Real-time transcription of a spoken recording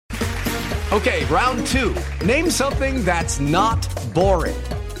Okay, round two. Name something that's not boring.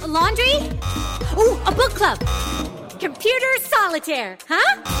 A laundry? Ooh, a book club. Computer solitaire,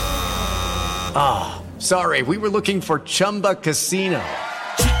 huh? Ah, sorry, we were looking for Chumba Casino.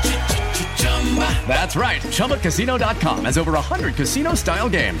 That's right. ChumbaCasino.com has over 100 casino-style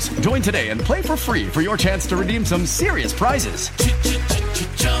games. Join today and play for free for your chance to redeem some serious prizes.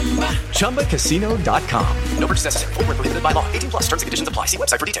 ChumbaCasino.com. No purchase necessary. Void where prohibited by law. 18 plus. Terms and conditions apply. See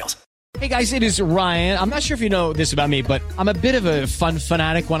website for details. Hey guys, it is Ryan. I'm not sure if you know this about me, but I'm a bit of a fun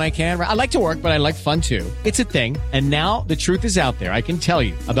fanatic when I can. I like to work, but I like fun too. It's a thing. And now the truth is out there. I can tell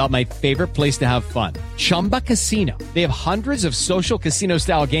you about my favorite place to have fun. Chumba Casino. They have hundreds of social casino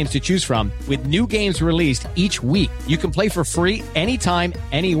style games to choose from with new games released each week. You can play for free anytime,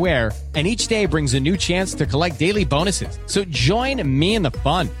 anywhere. And each day brings a new chance to collect daily bonuses. So join me in the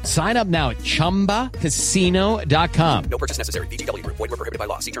fun. Sign up now at ChumbaCasino.com. No purchase necessary. VGW. Void where prohibited by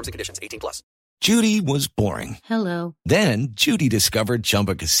law. See terms and conditions. 18 plus. Judy was boring. Hello. Then Judy discovered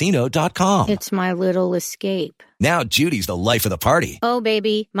ChumbaCasino.com. It's my little escape. Now Judy's the life of the party. Oh,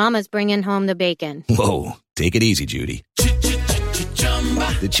 baby, mama's bringing home the bacon. Whoa, take it easy, Judy.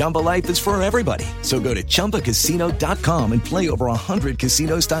 The Chumba life is for everybody. So go to ChumbaCasino.com and play over 100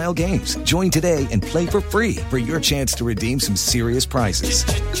 casino-style games. Join today and play for free for your chance to redeem some serious prizes.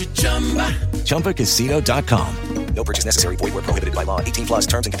 ChumbaCasino.com. No purchase necessary. Void where prohibited by law. 18 plus.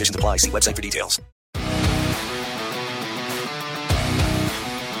 Terms and conditions apply. See website for details.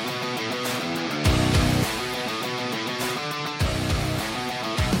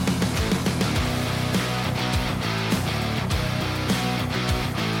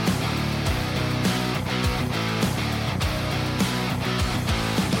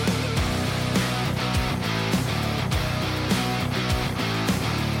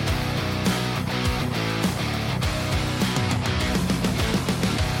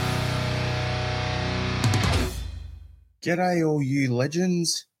 G'day all you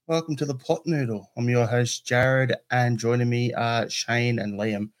legends. Welcome to the Pot Noodle. I'm your host Jared, and joining me are Shane and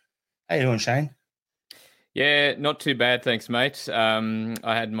Liam. How you doing, Shane? Yeah, not too bad, thanks, mate. I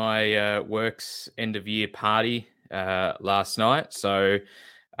had my works end of year party last night. So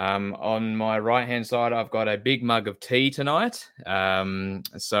on my right-hand side, I've got a big mug of tea tonight.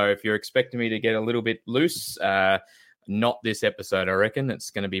 So if you're expecting me to get a little bit loose, not this episode, I reckon. It's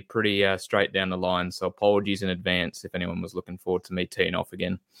going to be pretty straight down the line. So apologies in advance if anyone was looking forward to me teeing off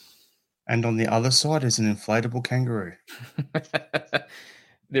again. And on the other side is an inflatable kangaroo.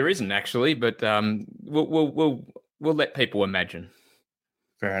 There isn't actually, but we'll let people imagine.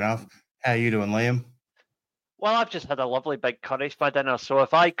 Fair enough. How are you doing, Liam? Well, I've just had a lovely big curry for dinner, so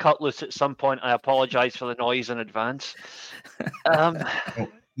if I cut loose at some point, I apologise for the noise in advance. And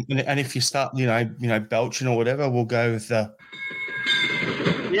if you start, belching or whatever, we'll go with the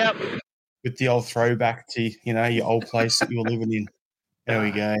old throwback to, your old place that you were living in. There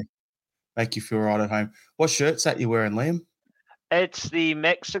we go. Make you feel right at home. What shirt's that you're wearing, Liam? It's the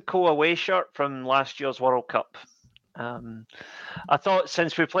Mexico away shirt from last year's World Cup. I thought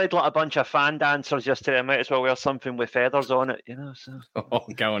since we played like a bunch of fan dancers yesterday, I might as well wear something with feathers on it, So. Oh,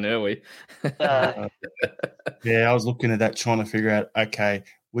 going early. Yeah, I was looking at that, trying to figure out, okay,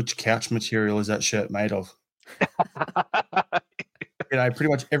 which couch material is that shirt made of? Pretty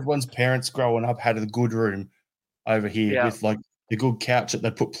much everyone's parents growing up had a good room over here with like the good couch that they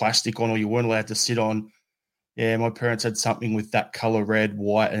put plastic on or you weren't allowed to sit on. Yeah, my parents had something with that color, red,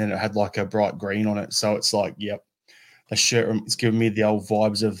 white, and then it had like a bright green on it. So it's like, yep, the shirt, it's giving me the old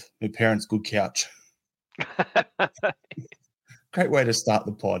vibes of my parents' good couch. Great way to start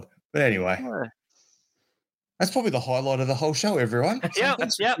the pod. But anyway. That's probably the highlight of the whole show, everyone. Yeah.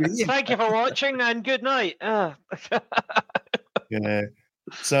 Thank you for watching and good night. Yeah.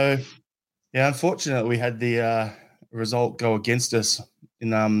 So, unfortunately, we had the result go against us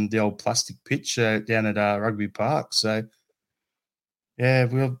in the old plastic pitch down at Rugby Park. So, yeah,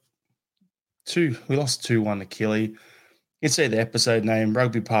 we lost 2-1 to Killy. You can see the episode name,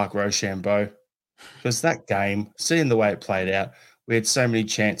 Rugby Park Roshambo. Because that game, seeing the way it played out, we had so many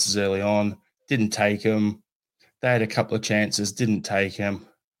chances early on, didn't take them. They had a couple of chances, didn't take them.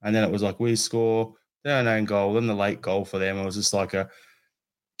 And then it was like, we score, their own goal, then the late goal for them. It was just like a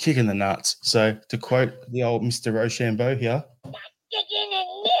kick in the nuts. So to quote the old Mr. Rochambeau here,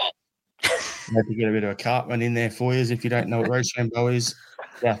 maybe get a bit of a Cartman in there for you if you don't know what Rochambeau is.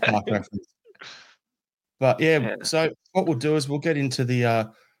 Yeah, Park reference. But yeah, so what we'll do is we'll get into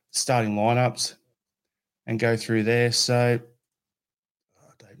the starting lineups and go through there. So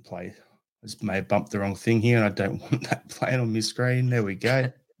don't play. I just may have bumped the wrong thing here, and I don't want that playing on my screen. There we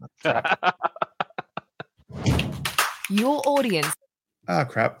go. Your audience. Ah,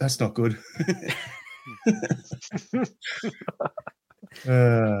 crap. That's not good.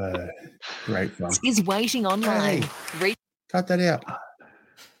 Great fun. Is waiting online. Hey, cut that out.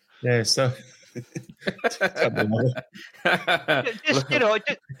 Yeah, so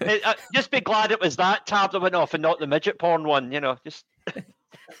just be glad it was that tab that went off and not the midget porn one. Just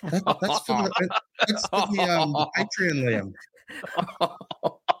that's for the Patreon, Liam.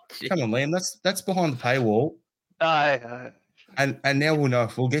 Come on, Liam. That's behind the paywall. And now we'll know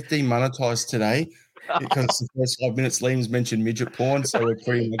if we'll get demonetized today because the first 5 minutes Liam's mentioned midget porn, so we're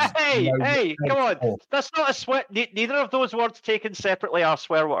pretty much. Hey, come on! That's not a swear. Neither of those words taken separately are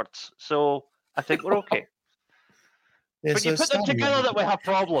swear words, so I think we're okay. Yeah, but you put them together that we have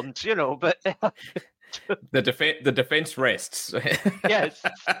problems, But the defense rests. Yes.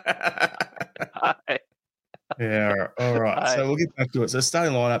 Yeah. All right. So we'll get back to it. So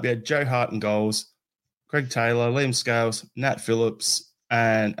starting lineup, we had Joe Hart in goals, Craig Taylor, Liam Scales, Nat Phillips,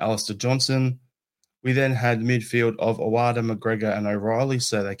 and Alistair Johnson. We then had midfield of Awada, McGregor, and O'Reilly.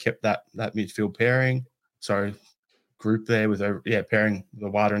 So they kept that midfield pairing. Sorry, group there with pairing the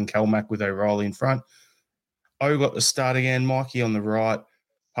Awada and Kelmack with O'Reilly in front. O got the start again. Mikey on the right,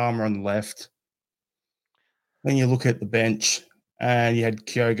 Palmer on the left. Then you look at the bench, and you had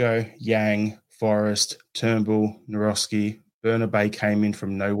Kyogo, Yang, Forrest, Turnbull, Naroski. Bernabei came in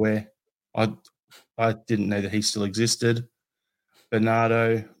from nowhere. I didn't know that he still existed.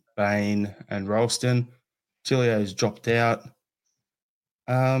 Bernardo, Bain, and Ralston. Tilio's dropped out.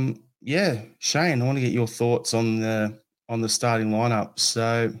 Shane, I want to get your thoughts on the starting lineup.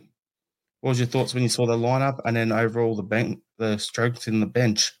 So, what was your thoughts when you saw the lineup, and then overall the strength in the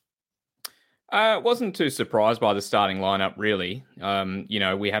bench? Wasn't too surprised by the starting lineup, really.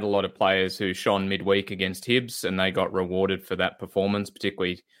 We had a lot of players who shone midweek against Hibs, and they got rewarded for that performance,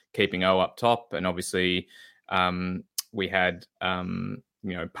 particularly keeping O up top. And obviously, we had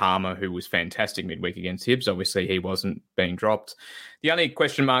Palmer, who was fantastic midweek against Hibs. Obviously, he wasn't being dropped. The only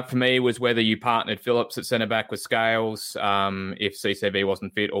question mark for me was whether you partnered Phillips at centre-back with Scales if CCB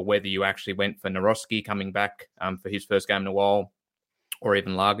wasn't fit, or whether you actually went for Naroski coming back for his first game in a while, or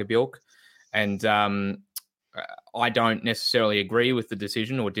even Lagerbjork. And I don't necessarily agree with the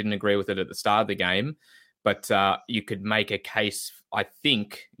decision, or didn't agree with it at the start of the game. But you could make a case, I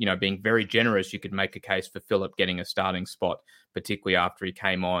think, being very generous, you could make a case for Phillip getting a starting spot, particularly after he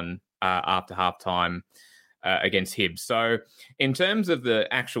came on after halftime against Hibs. So in terms of the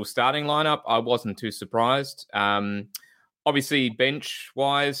actual starting lineup, I wasn't too surprised. Obviously,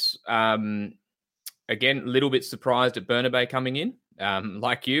 bench-wise, again, a little bit surprised at Bernabei coming in.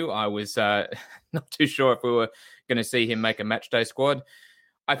 Like you, I was not too sure if we were going to see him make a matchday squad.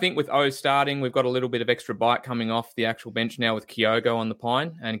 I think with O starting, we've got a little bit of extra bite coming off the actual bench now with Kyogo on the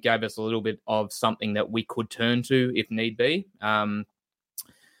pine, and it gave us a little bit of something that we could turn to if need be. And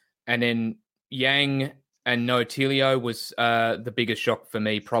then Yang and no Tilio was the biggest shock for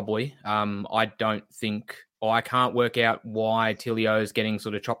me, probably. I can't work out why Tilio is getting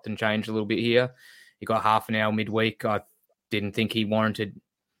sort of chopped and changed a little bit here. He got half an hour midweek. I didn't think he warranted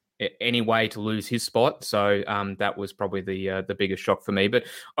any way to lose his spot. So that was probably the biggest shock for me. But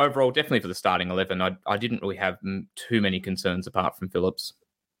overall, definitely for the starting 11, I didn't really have too many concerns apart from Phillips.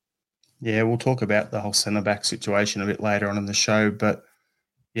 Yeah, we'll talk about the whole centre-back situation a bit later on in the show. But,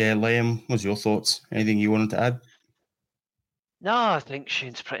 yeah, Liam, what was your thoughts? Anything you wanted to add? No, I think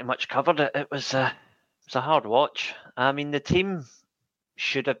Shane's pretty much covered it. It was a hard watch. I mean, the team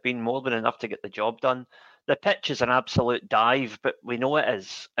should have been more than enough to get the job done. The pitch is an absolute dive, but we know it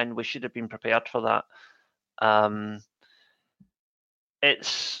is, and we should have been prepared for that. I'll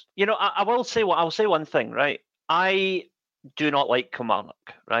say one thing, right? I do not like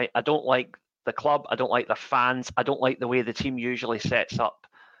Kilmarnock, right? I don't like the club. I don't like their fans. I don't like the way the team usually sets up.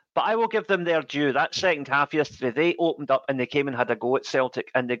 But I will give them their due. That second half yesterday, they opened up and they came and had a go at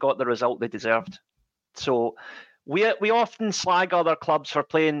Celtic, and they got the result they deserved. So we often slag other clubs for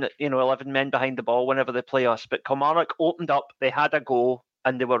playing, 11 men behind the ball whenever they play us. But Kilmarnock opened up, they had a go,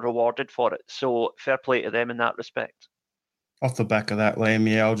 and they were rewarded for it. So fair play to them in that respect. Off the back of that, Liam,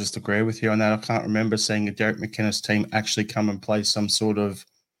 yeah, I'll just agree with you on that. I can't remember seeing a Derek McInnes team actually come and play some sort of,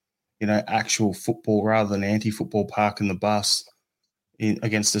 actual football rather than anti-football park in the bus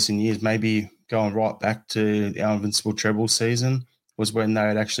against us in years. Maybe going right back to the Invincible Treble season was when they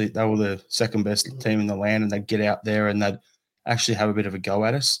were the second best team in the land, and they'd get out there and they'd actually have a bit of a go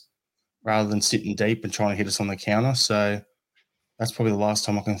at us rather than sitting deep and trying to hit us on the counter. So that's probably the last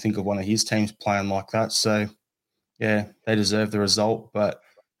time I can think of one of his teams playing like that. So, yeah, they deserve the result. But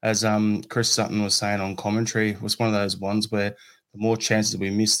as Chris Sutton was saying on commentary, it was one of those ones where the more chances we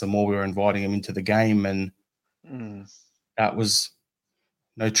missed, the more we were inviting him into the game. And that was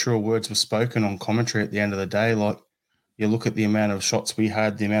no truer words were spoken on commentary at the end of the day. Like, you look at the amount of shots we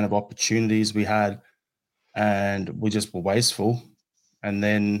had, the amount of opportunities we had, and we just were wasteful. And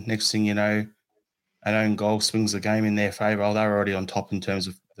then next thing you know, an own goal swings the game in their favour. Oh, they were already on top in terms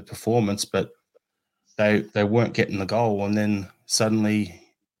of the performance, but they weren't getting the goal. And then suddenly,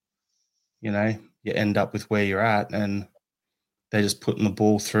 you end up with where you're at, and they're just putting the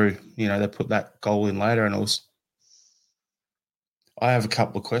ball through. They put that goal in later, and I have a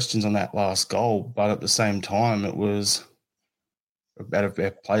couple of questions on that last goal, but at the same time, it was about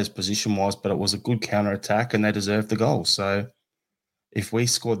their players position-wise, but it was a good counter-attack, and they deserved the goal. So if we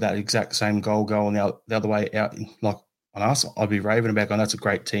scored that exact same goal going the other way out, like on us, I'd be raving about going, that's a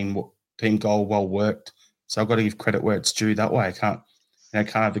great team goal, well worked. So I've got to give credit where it's due that way. I can't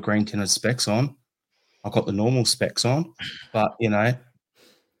have the green tinted specs on. I've got the normal specs on, but, got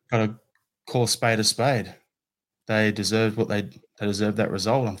to call a spade. They deserved they deserved that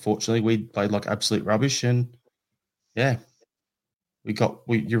result. Unfortunately, we played like absolute rubbish, and yeah,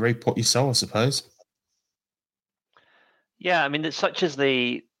 you reap what you sow, I suppose. Yeah, I mean, it's such as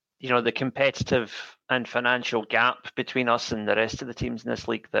the competitive and financial gap between us and the rest of the teams in this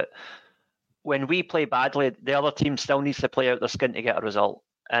league that when we play badly, the other team still needs to play out their skin to get a result.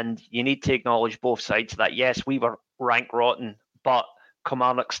 And you need to acknowledge both sides of that. Yes, we were rank rotten, but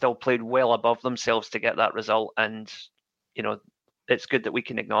Kilmarnock still played well above themselves to get that result. And, it's good that we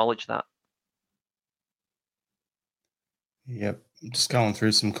can acknowledge that. Yep. Just going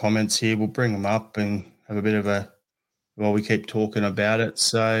through some comments here. We'll bring them up and have a bit of while we keep talking about it.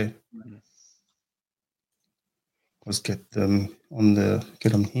 So let's get them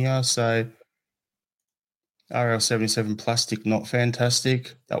here. So RL77 Plastic Not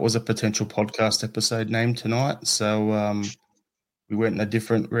Fantastic. That was a potential podcast episode name tonight. So we went in a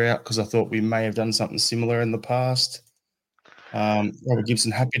different route because I thought we may have done something similar in the past. Robert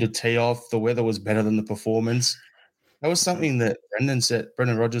Gibson, happy to tee off. The weather was better than the performance. That was something that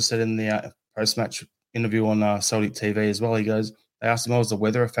Brendan Rodgers said in the post-match interview on Celtic TV as well. He goes, they asked him, was the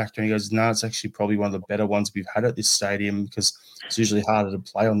weather a factor? And he goes, no, it's actually probably one of the better ones we've had at this stadium because it's usually harder to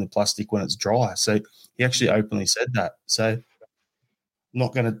play on the plastic when it's dry. So he actually openly said that. So I'm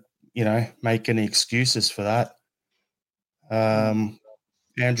not going to, make any excuses for that.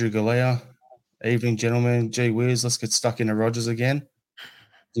 Andrew Galea, evening, gentlemen. Gee whiz, let's get stuck into Rodgers again.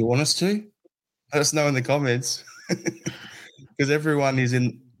 Do you want us to? Let us know in the comments. Because everyone is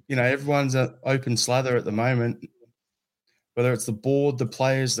everyone's an open slather at the moment. Whether it's the board, the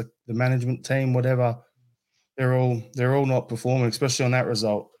players, the management team, whatever, they're all not performing, especially on that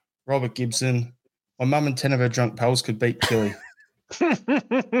result. Robert Gibson, my mum and 10 of her drunk pals could beat Killy.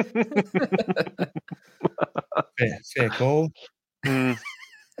 fair call.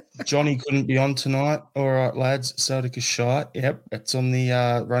 Johnny couldn't be on tonight. All right, lads, Celtic is shite. Yep, it's on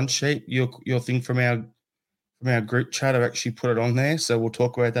the run sheet. Your thing from our group chat, I've actually put it on there, so we'll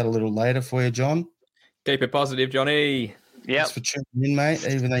talk about that a little later for you, John. Keep it positive, Johnny. Yeah. Thanks for tuning in, mate,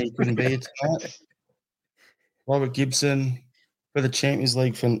 even though you couldn't be here tonight. Robert Gibson for the Champions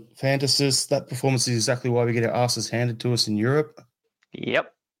League fantasists. That performance is exactly why we get our asses handed to us in Europe.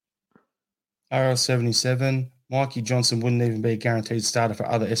 Yep. RL77, Mikey Johnson wouldn't even be a guaranteed starter for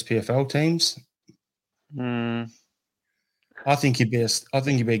other SPFL teams. I think he'd be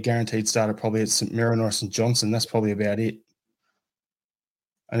a guaranteed starter probably at St Mirren or St Johnson. That's probably about it.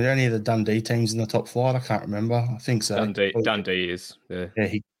 And any of the Dundee teams in the top flight, I can't remember. I think so. Dundee is. Yeah,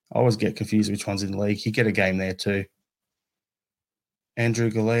 I always get confused which one's in the league. He'd get a game there too. Andrew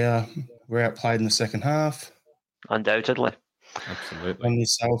Galea, we're outplayed in the second half. Undoubtedly. Absolutely. On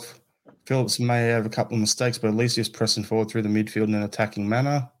yourself. Phillips may have a couple of mistakes, but at least he's pressing forward through the midfield in an attacking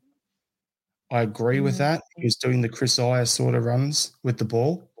manner. I agree with that. He was doing the Chris Eyre sort of runs with the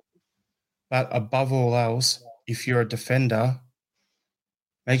ball. But above all else, if you're a defender,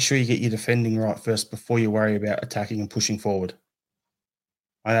 make sure you get your defending right first before you worry about attacking and pushing forward.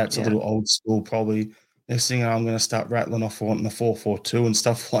 I know it's a little old school probably. Next thing I'm going to start rattling off wanting the 4-4-2 and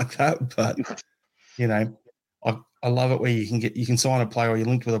stuff like that. But, I love it where you can sign a player or you're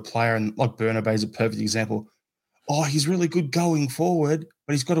linked with a player, and like Bernabé is a perfect example. Oh, he's really good going forward,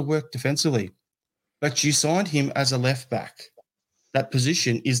 but he's got to work defensively. But you signed him as a left back. That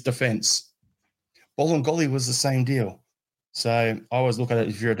position is defence. Bolingoli was the same deal. So I always look at it,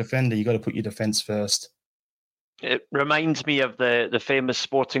 if you're a defender, you got to put your defence first. It reminds me of the famous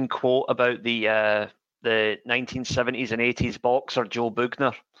Sporting quote about the 1970s and 80s boxer Joe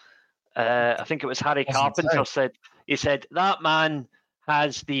Bugner. I think it was Harry Carpenter said, that man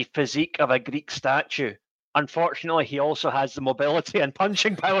has the physique of a Greek statue. Unfortunately, he also has the mobility and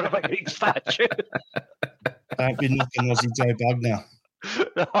punching power of a Greek statue. Don't be knocking Aussie Joe Bugner.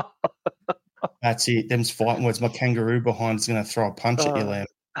 That's it. Them's fighting words. My kangaroo behind is going to throw a punch at you, Lamb.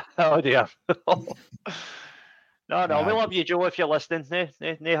 Oh, dear. No, we love you, Joe, if you're listening.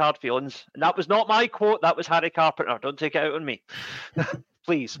 No hard feelings. And that was not my quote. That was Harry Carpenter. Don't take it out on me.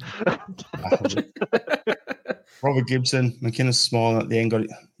 Please. Robert Gibson, McInnes smiling at the end.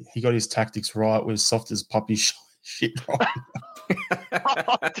 He got his tactics right. Was soft as puppy shit right.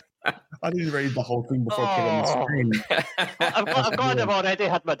 I didn't read the whole thing before I put it on the screen. I'm glad I've already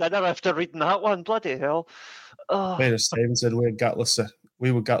had my dinner after reading that one. Bloody hell. Peter Stevenson, we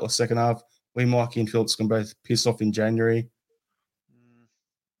were gutless second half. We, Mikey and Phillips can both piss off in January.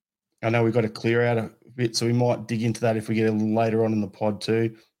 I know we've got to clear out a bit, so we might dig into that if we get a little later on in the pod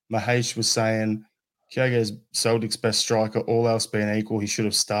too. Mahesh was saying Kyogo's Celtic's best striker, all else being equal, he should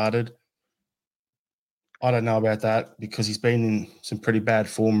have started. I don't know about that because he's been in some pretty bad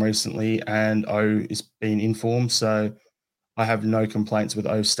form recently and O has been in form, so I have no complaints with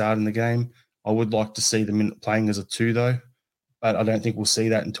O starting the game. I would like to see them playing as a 2 though, but I don't think we'll see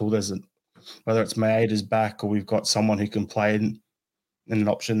that until there's whether it's Maeda's back or we've got someone who can play in an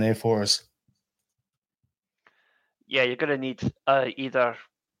option there for us. Yeah, you're going to need either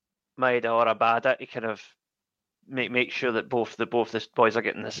Maeda or Abada to kind of make sure that both the boys are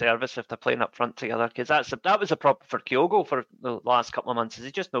getting the service if they're playing up front together. Because that was a problem for Kyogo for the last couple of months. Is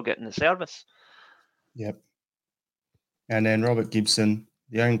he just not getting the service? Yep. And then Robert Gibson,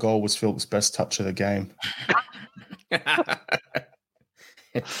 the own goal was Phillips' best touch of the game.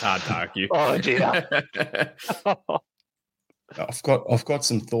 It's hard to argue. Oh dear. I've got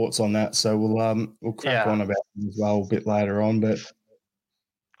some thoughts on that, so we'll crack on about them as well a bit later on. But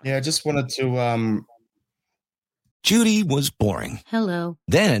yeah, I just wanted to. Judy was boring. Hello.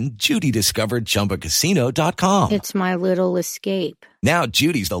 Then Judy discovered ChumbaCasino.com. It's my little escape. Now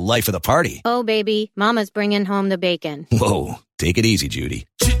Judy's the life of the party. Oh, baby, mama's bringing home the bacon. Whoa, take it easy, Judy.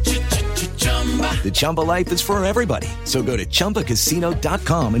 The Chumba life is for everybody. So go to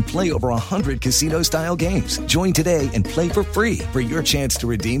ChumbaCasino.com and play over 100 casino-style games. Join today and play for free for your chance to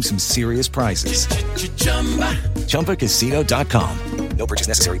redeem some serious prizes. ChumbaCasino.com. No purchase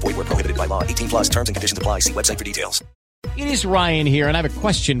necessary. Void where prohibited by law. 18+ terms and conditions apply. See website for details. It is Ryan here, and I have a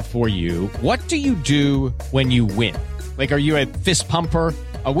question for you. What do you do when you win? Like, are you a fist pumper,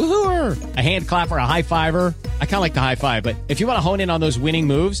 a woohooer, a hand clapper, a high fiver? I kind of like the high five, but if you want to hone in on those winning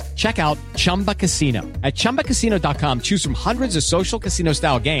moves, check out Chumba Casino. At ChumbaCasino.com, choose from hundreds of social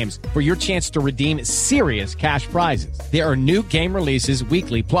casino-style games for your chance to redeem serious cash prizes. There are new game releases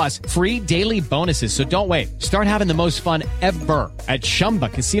weekly, plus free daily bonuses, so don't wait. Start having the most fun ever at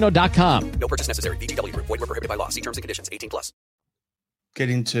ChumbaCasino.com. No purchase necessary. VGW. Void where prohibited by law. See terms and conditions. 18+. Get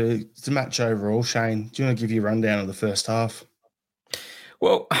into the match overall. Shane, do you want to give your rundown of the first half?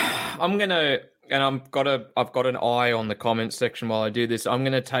 Well, I've got an eye on the comments section while I do this. I'm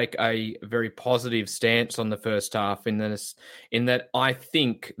going to take a very positive stance on the first half in that I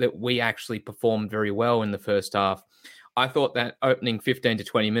think that we actually performed very well in the first half. I thought that opening 15 to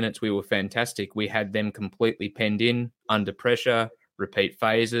 20 minutes, we were fantastic. We had them completely penned in, under pressure, repeat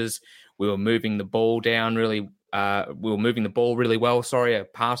phases. We were moving the ball down really. We were moving the ball really well. Our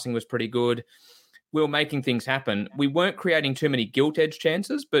passing was pretty good. We were making things happen. We weren't creating too many gilt-edge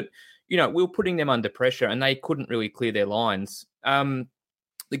chances, but, we were putting them under pressure and they couldn't really clear their lines. The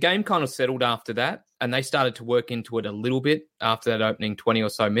game kind of settled after that and they started to work into it a little bit after that opening 20 or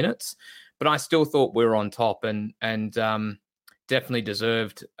so minutes. But I still thought we were on top and definitely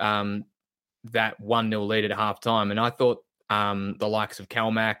deserved that 1-0 lead at halftime. And I thought the likes of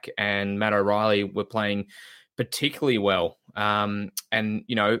Calmac and Matt O'Reilly were playing particularly well. Our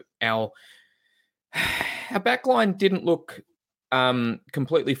backline didn't look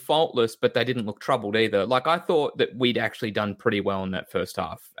completely faultless, but they didn't look troubled either. Like, I thought that we'd actually done pretty well in that first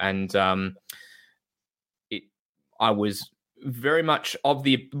half. And I was very much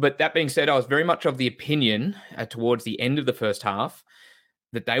but that being said, I was very much of the opinion towards the end of the first half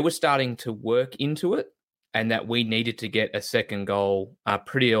that they were starting to work into it and that we needed to get a second goal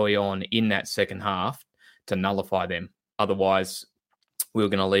pretty early on in that second half to nullify them. Otherwise, we were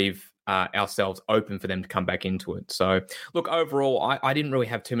going to leave ourselves open for them to come back into it. So, look, overall, I didn't really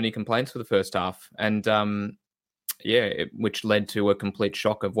have too many complaints for the first half. And, which led to a complete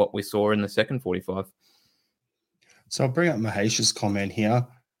shock of what we saw in the second 45. So I'll bring up Mahesh's comment here.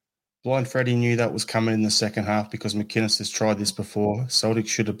 Blind Freddie knew that was coming in the second half because McInnes has tried this before. Celtic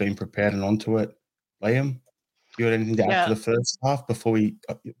should have been prepared and onto it. Liam, you had anything to add to the first half before you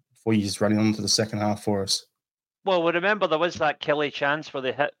just running on to the second half for us? Well, we remember there was that Kelly chance where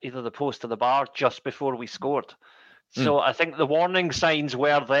they hit either the post or the bar just before we scored. So I think the warning signs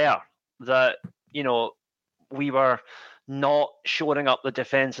were there that, we were not shoring up the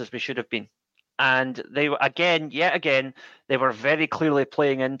defence as we should have been. And they were, yet again, they were very clearly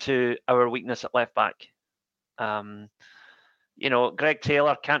playing into our weakness at left back. Greg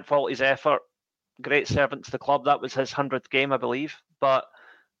Taylor, can't fault his effort. Great servant to the club. That was his 100th game, I believe. But,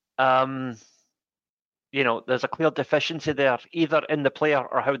 there's a clear deficiency there, either in the player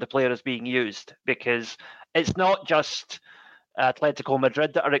or how the player is being used, because it's not just Atletico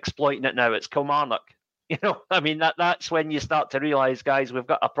Madrid that are exploiting it now. It's Kilmarnock. That's when you start to realise, guys, we've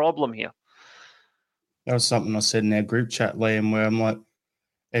got a problem here. That was something I said in our group chat, Liam, where I'm like,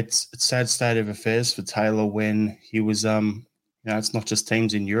 it's a sad state of affairs for Taylor when he was, it's not just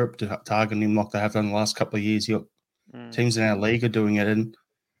teams in Europe targeting him like they have done the last couple of years. Teams in our league are doing it. And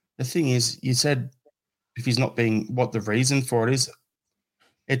the thing is, you said if he's not being, what the reason for it is,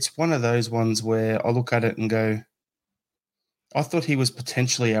 it's one of those ones where I look at it and go, I thought he was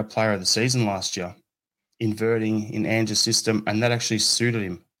potentially our player of the season last year, inverting in Ange's system, and that actually suited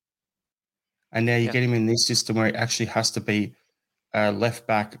him. And now you get him in this system where he actually has to be left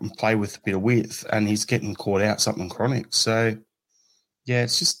back and play with a bit of width, and he's getting caught out something chronic. So, yeah,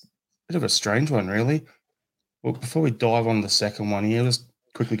 it's just a bit of a strange one, really. Well, before we dive on the second one here, let's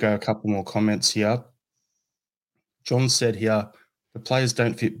quickly go a couple more comments here. John said here, the players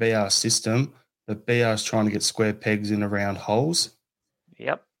don't fit BR's system, but BR is trying to get square pegs in round holes.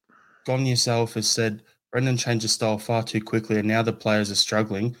 Yep. Gone Yourself has said, Brendan changed his style far too quickly, and now the players are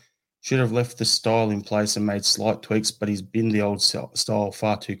struggling. Should have left the style in place and made slight tweaks, but he's binned the old style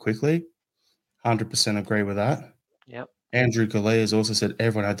far too quickly. 100% agree with that. Yep. Andrew Galea has also said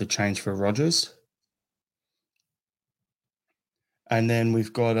everyone had to change for Rodgers. And then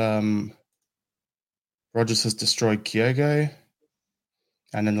we've got Rodgers has destroyed Kyogo.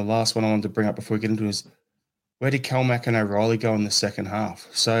 And then the last one I wanted to bring up before we get into is, where did Calmack and O'Reilly go in the second half?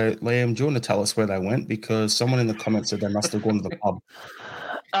 So, Liam, do you want to tell us where they went? Because someone in the comments said they must have gone to the pub.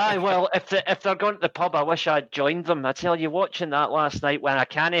 Well, if they're going to the pub, I wish I'd joined them. I tell you, watching that last night when I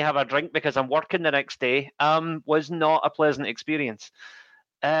can't have a drink because I'm working the next day was not a pleasant experience.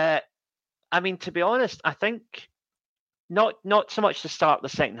 To be honest, I think not so much to start the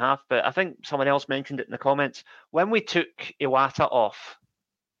second half, but I think someone else mentioned it in the comments. When we took Iwata off,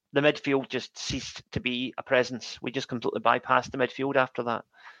 the midfield just ceased to be a presence. We just completely bypassed the midfield after that.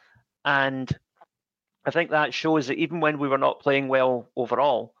 And I think that shows that even when we were not playing well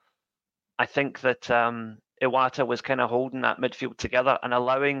overall, I think that Iwata was kind of holding that midfield together and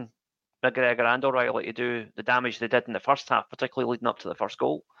allowing McGregor and O'Reilly to do the damage they did in the first half, particularly leading up to the first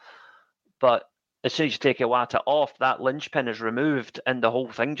goal. But as soon as you take Iwata off, that linchpin is removed and the whole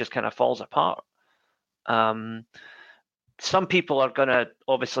thing just kind of falls apart. Some people are going to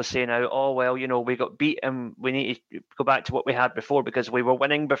obviously say now, oh, well, we got beat and we need to go back to what we had before because we were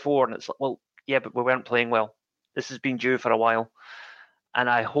winning before. And it's like, well, yeah, but we weren't playing well. This has been due for a while. And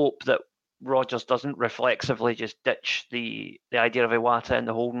I hope that Rodgers doesn't reflexively just ditch the idea of Iwata in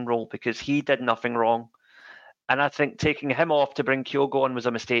the holding role because he did nothing wrong. And I think taking him off to bring Kyogo on was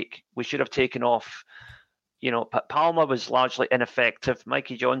a mistake. We should have taken off, Palmer was largely ineffective.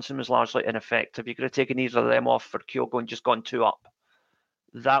 Mikey Johnson was largely ineffective. You could have taken either of them off for Kyogo and just gone 2 up.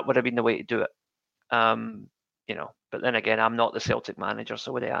 That would have been the way to do it. But then again, I'm not the Celtic manager,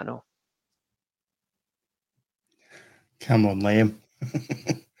 so what do I know? Come on, Liam.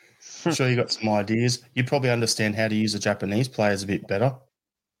 I'm sure you got some ideas. You probably understand how to use the Japanese players a bit better.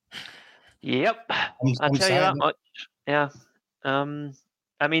 Yep. I'll tell you that much. Yeah. There's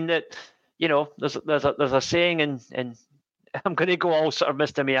a saying and I'm going to go all sort of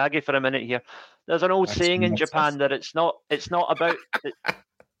Mr. Miyagi for a minute here. There's an old saying in Japan that it's not about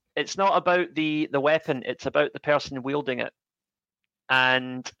the weapon, it's about the person wielding it.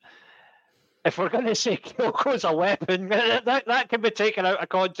 And if we're going to say Kyogo's a weapon, that can be taken out of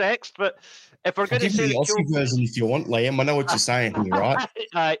context. But if we're going to say the Aussie version, if you want, Liam, I know what you're saying here, right?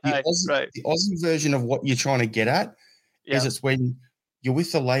 The Aussie version of what you're trying to get at is it's when you're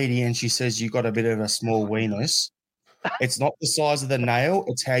with a lady and she says you got a bit of a small weenus. It's not the size of the nail;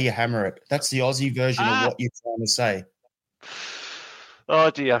 it's how you hammer it. That's the Aussie version of what you're trying to say. Oh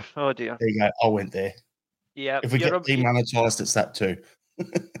dear! There you go. I went there. Yeah. If we get demonetized, it's that too.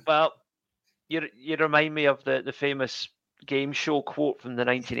 Well. You remind me of the famous game show quote from the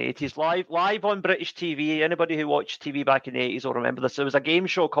 1980s, live on British TV. Anybody who watched TV back in the 80s will remember this. There was a game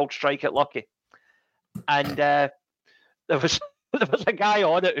show called Strike It Lucky, and there was a guy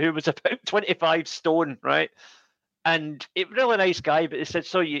on it who was about 25 stone, right? And a really nice guy, but he said,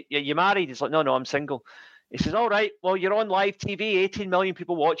 "So you married?" He's like, "No, I'm single." He says, "All right, well, you're on live TV, 18 million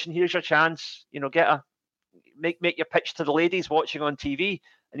people watching. Here's your chance. Make your pitch to the ladies watching on TV."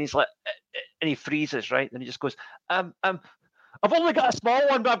 And he's like, and he freezes, right? Then he just goes, I've only got a small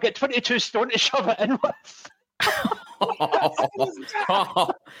one, but I've got 22 stone to shove it in with.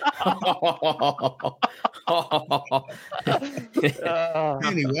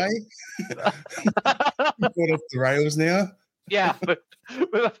 Anyway, we've got off the rails now. Yeah, but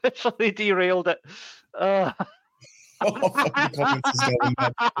we've officially derailed it. Fucking comments is going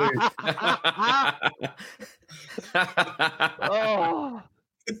bad too.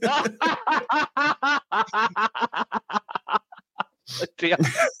 Dear.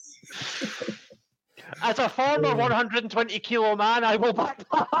 As a former 120 kilo man, I will back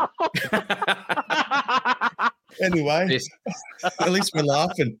that. Anyway, at least we're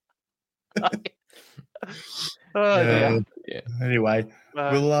laughing. Anyway,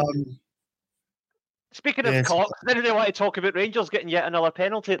 we'll Speaking of cocks, I didn't want to talk about Rangers getting yet another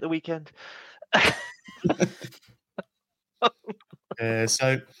penalty at the weekend.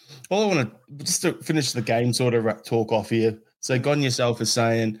 So all I want to just to finish the game sort of talk off here. So Gon yourself is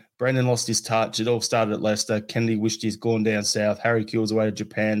saying Brendan lost his touch. It all started at Leicester. Kennedy wished he's gone down south. Harry Kewell's away to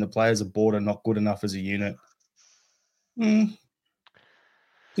Japan. The players are bored and not good enough as a unit.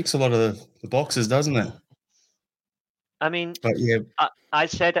 Ticks a lot of the boxes, doesn't it? I mean, but yeah, I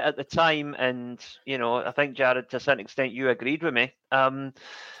said it at the time, and I think Jared, to a certain extent, you agreed with me.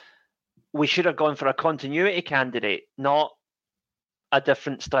 We should have gone for a continuity candidate, not a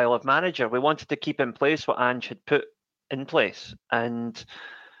different style of manager. We wanted to keep in place what Ange had put in place, and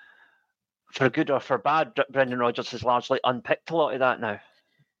for good or for bad, Brendan Rodgers has largely unpicked a lot of that now.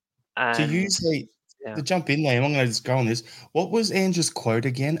 And, to jump in there, I'm going to just go on this. What was Ange's quote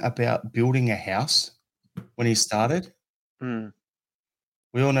again about building a house when he started?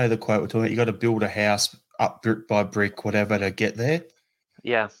 We all know the quote we're talking about. You got to build a house up brick by brick, whatever, to get there.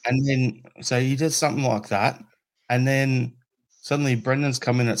 Yeah. And then, so he did something like that. And then suddenly Brendan's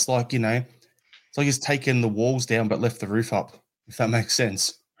come in. It's like, it's like he's taken the walls down but left the roof up, if that makes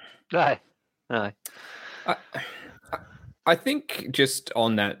sense. Aye. I think just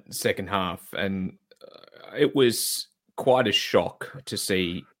on that second half, and it was quite a shock to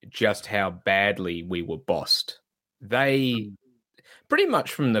see just how badly we were bossed. They, pretty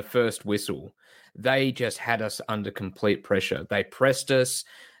much from the first whistle, they just had us under complete pressure. They pressed us,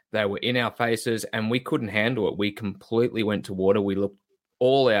 they were in our faces, and we couldn't handle it. We completely went to water. We looked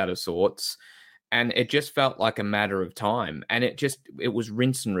all out of sorts, and it just felt like a matter of time. And it was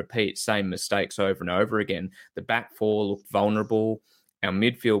rinse and repeat, same mistakes over and over again. The back four looked vulnerable. Our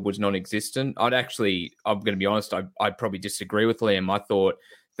midfield was non-existent. I'm going to be honest, I'd probably disagree with Liam. I thought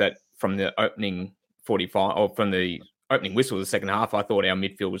that from the opening 45, or from the opening whistle of the second half, I thought our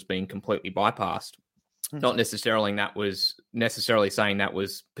midfield was being completely bypassed. Not necessarily saying that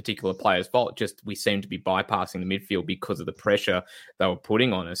was particular players' fault, just we seemed to be bypassing the midfield because of the pressure they were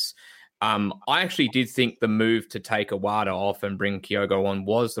putting on us. I actually did think the move to take Awada off and bring Kyogo on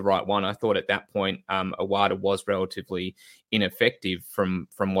was the right one. I thought at that point Awada was relatively ineffective from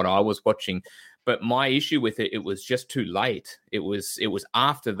what I was watching. But my issue with it was just too late. It was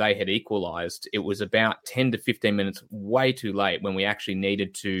after they had equalised. It was about 10 to 15 minutes way too late when we actually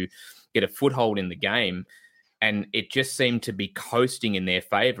needed to get a foothold in the game. And it just seemed to be coasting in their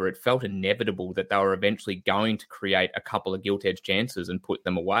favour. It felt inevitable that they were eventually going to create a couple of gilt-edged chances and put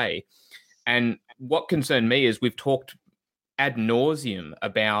them away. And what concerned me is we've talked ad nauseum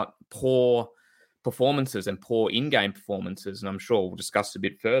about poor performances and poor in-game performances, and I'm sure we'll discuss a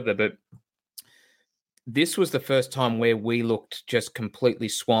bit further, but this was the first time where we looked just completely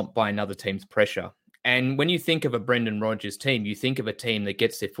swamped by another team's pressure. And when you think of a Brendan Rodgers team, you think of a team that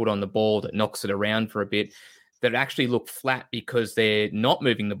gets their foot on the ball, that knocks it around for a bit, that actually look flat because they're not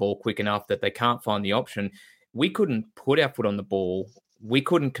moving the ball quick enough, that they can't find the option. We couldn't put our foot on the ball. We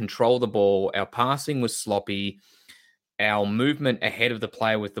couldn't control the ball. Our passing was sloppy. Our movement ahead of the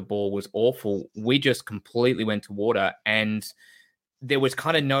player with the ball was awful. We just completely went to water, and there was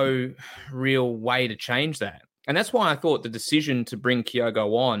kind of no real way to change that. And that's why I thought the decision to bring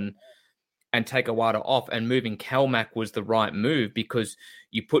Kyogo on and take Awada off and moving Kalmak was the right move, because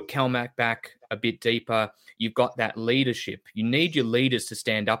you put Kalmak back a bit deeper. You've got that leadership. You need your leaders to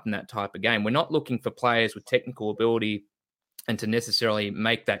stand up in that type of game. We're not looking for players with technical ability and to necessarily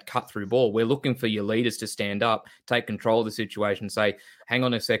make that cut-through ball. We're looking for your leaders to stand up, take control of the situation, say, hang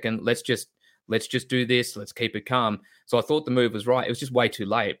on a second, let's just do this, let's keep it calm. So I thought the move was right. It was just way too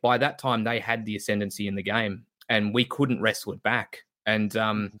late. By that time, they had the ascendancy in the game, and we couldn't wrestle it back. And,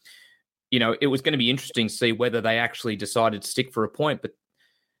 it was going to be interesting to see whether they actually decided to stick for a point, but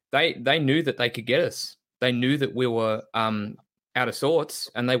they knew that they could get us. They knew that we were out of sorts,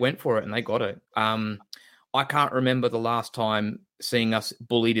 and they went for it, and they got it. I can't remember the last time seeing us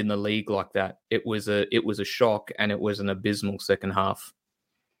bullied in the league like that. It was a shock, and it was an abysmal second half.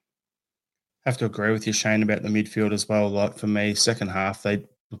 I have to agree with you, Shane, about the midfield as well. Like for me, second half, they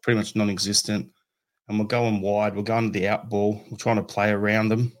were pretty much non-existent. And we're going wide. We're going to the out ball. We're trying to play around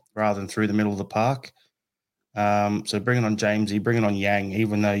them rather than through the middle of the park. So bringing on Jamesy, bringing on Yang,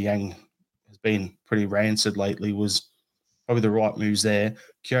 even though Yang has been pretty rancid lately, was probably the right moves there.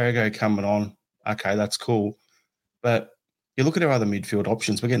 Kyogo coming on, okay, that's cool. But you look at our other midfield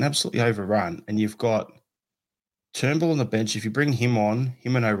options, we're getting absolutely overrun. And you've got Turnbull on the bench. If you bring him on,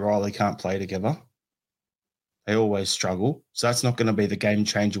 him and O'Reilly can't play together. They always struggle. So that's not going to be the game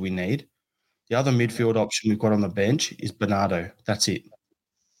changer we need. The other midfield option we've got on the bench is Bernardo. That's it.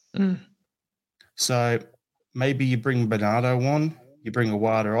 So maybe you bring Bernardo on, you bring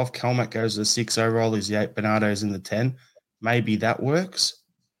Awada off, Calmac goes to the 6, O'Reilly's the 8, Bernardo's in the 10. Maybe that works.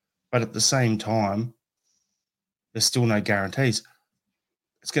 But at the same time, there's still no guarantees.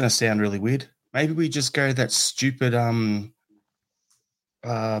 It's going to sound really weird. Maybe we just go that stupid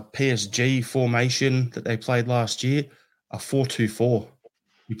PSG formation that they played last year, a 4-2-4.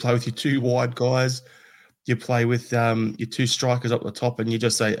 You play with your 2 wide guys. You play with your 2 strikers up the top, and you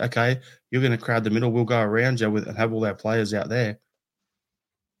just say, okay, you're going to crowd the middle. We'll go around you and have all our players out there.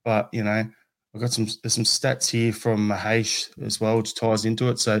 But, you know, there's some stats here from Mahesh as well, which ties into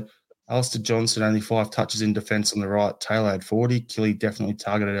it. So Alistair Johnson, only 5 touches in defence on the right. Taylor had 40. Killy definitely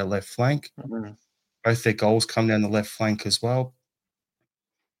targeted our left flank. Both their goals come down the left flank as well.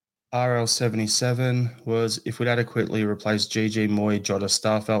 RL77 was, if we'd adequately replace GG, Moy, Jota,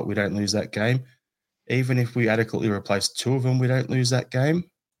 Starfelt, we don't lose that game. Even if we adequately replace 2 of them, we don't lose that game.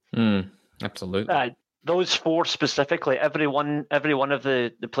 Absolutely. Those 4 specifically, every one of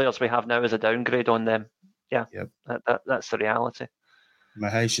the players we have now is a downgrade on them. Yeah, yep. That's the reality.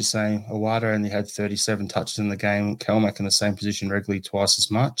 Mahesh is saying Awada only had 37 touches in the game. Kelmac in the same position regularly twice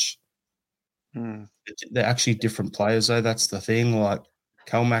as much. They're actually different players, though. That's the thing. Like,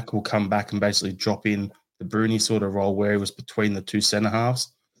 Kelmac will come back and basically drop in the Bruni sort of role where he was between the 2 centre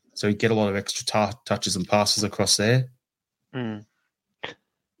halves. So he'd get a lot of extra touches and passes across there.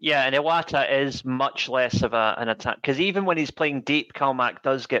 Yeah, and Iwata is much less of an attack. Because even when he's playing deep, Kelmac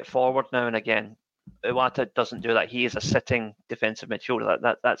does get forward now and again. Iwata doesn't do that. He is a sitting defensive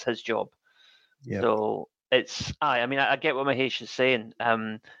midfielder. That's his job. Yep. So it's... I get what Mahesh is saying.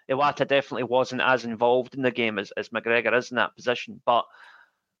 Iwata definitely wasn't as involved in the game as McGregor is in that position. But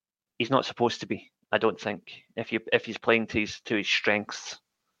he's not supposed to be, I don't think, if he's playing to his strengths.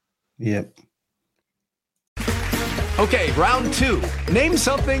 Yep. Okay, round 2. Name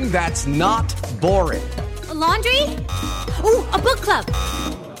something that's not boring. A laundry? Ooh, a book club.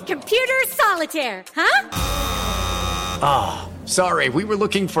 Computer solitaire, huh? Sorry, we were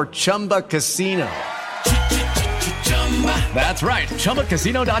looking for Chumba Casino. That's right.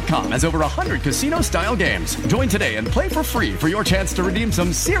 ChumbaCasino.com has over 100 casino-style games. Join today and play for free for your chance to redeem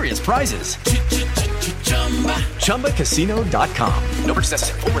some serious prizes. ChumbaCasino.com. No purchase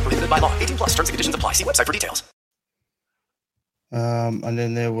necessary. Void where prohibited by law. 18+. Terms and conditions apply. See website for details. And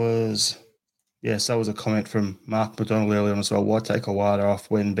then there was, that was a comment from Mark McDonald earlier on as well. Why take Awada off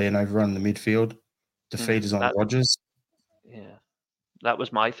when being overrun in the midfield? Defeat is on Rodgers. Yeah, that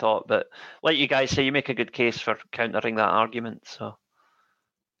was my thought. But like you guys say, you make a good case for countering that argument. So.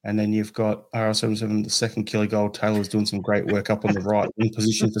 And then you've got RL77, the second Killy goal. Taylor's doing some great work up on the right wing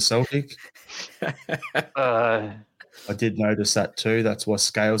position for Celtic. I did notice that too. That's why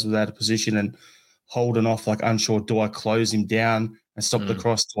Scales was out of position and holding off, like unsure, do I close him down and stop the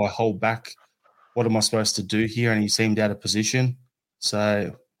cross? Do I hold back? What am I supposed to do here? And he seemed out of position.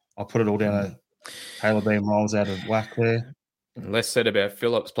 So I'll put it all down to Taylor being miles out of whack there. Less said about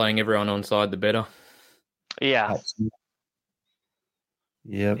Phillips playing everyone onside, the better. Yeah.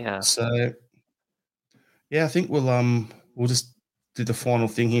 Yep. Yeah. So, I think we'll just do the final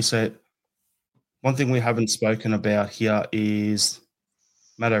thing here. So, one thing we haven't spoken about here is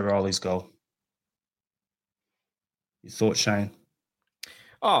Matt O'Reilly's goal. Your thoughts, Shane?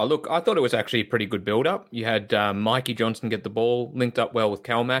 Oh, look, I thought it was actually a pretty good build-up. You had Mikey Johnson get the ball, linked up well with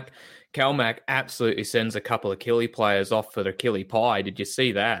Calmac. Calmac absolutely sends a couple of Killy players off for the Killy pie. Did you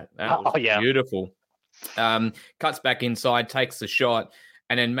see that? That was beautiful. Cuts back inside, takes the shot,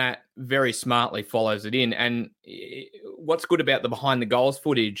 and then Matt very smartly follows it in. And what's good about the behind the goals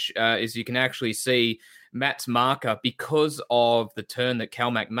footage is you can actually see Matt's marker because of the turn that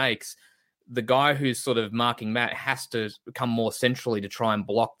Calmac makes. The guy who's sort of marking Matt has to come more centrally to try and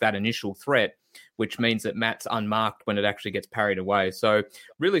block that initial threat, which means that Matt's unmarked when it actually gets parried away. So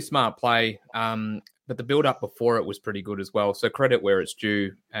really smart play. But but the build-up before it was pretty good as well. So credit where it's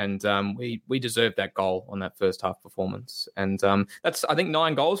due, and we deserved that goal on that first half performance. And that's, I think,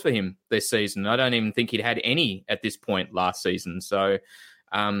 9 goals for him this season. I don't even think he'd had any at this point last season. So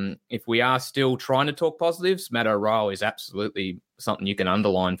if we are still trying to talk positives, Matt O'Reilly is absolutely something you can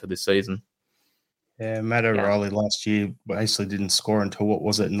underline for this season. Yeah, Matt O'Reilly last year basically didn't score until, what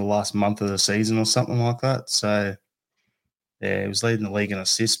was it, in the last month of the season or something like that. So, yeah, he was leading the league in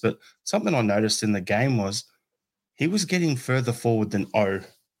assists. But something I noticed in the game was he was getting further forward than O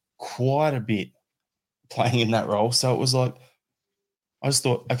quite a bit playing in that role. So it was like, I just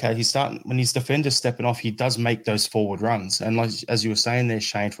thought, okay, he's starting, when his defender's stepping off, he does make those forward runs. And like, as you were saying there,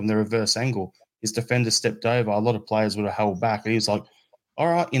 Shane, from the reverse angle, his defender stepped over. A lot of players would have held back. And he was like,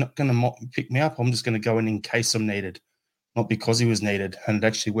 all right, you're not going to pick me up. I'm just going to go in case I'm needed, not because he was needed. And it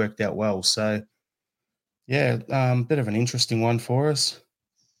actually worked out well. So, yeah, bit of an interesting one for us.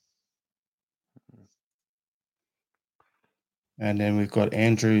 And then we've got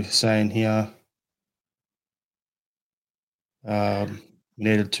Andrew saying here,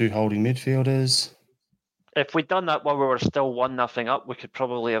 needed 2 holding midfielders. If we'd done that while we were still 1-0 up, we could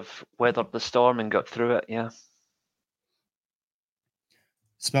probably have weathered the storm and got through it, yeah.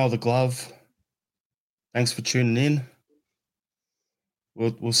 Smell the glove. Thanks for tuning in.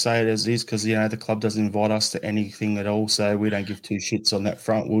 We'll say it as is because, you know, the club doesn't invite us to anything at all, so we don't give 2 shits on that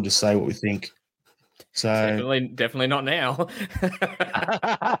front. We'll just say what we think. So definitely not now. All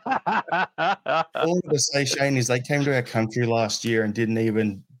I'm going to say, Shane, is they came to our country last year and didn't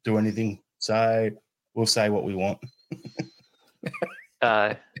even do anything. So we'll say what we want.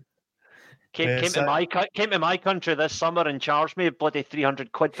 Came to my country this summer and charged me bloody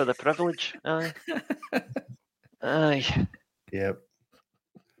 £300 for the privilege. Aye. Yep.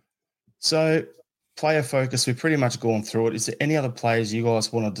 So, player focus, we've pretty much gone through it. Is there any other players you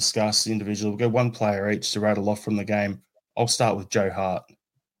guys want to discuss individually? We'll go 1 player each to rattle off from the game. I'll start with Joe Hart.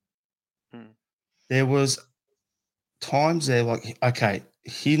 There was times there, like, okay,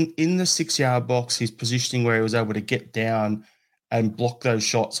 in the 6-yard box, his positioning where he was able to get down and block those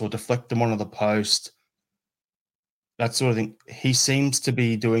shots or deflect them onto the post, that sort of thing, he seems to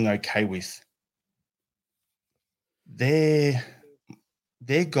be doing okay with.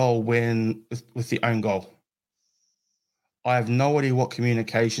 Their goal with the own goal, I have no idea what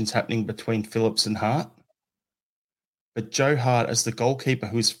communication's happening between Phillips and Hart, but Joe Hart, as the goalkeeper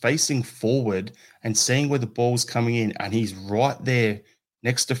who's facing forward and seeing where the ball's coming in, and he's right there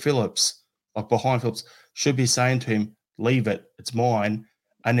next to Phillips, like behind Phillips, should be saying to him, leave it, it's mine,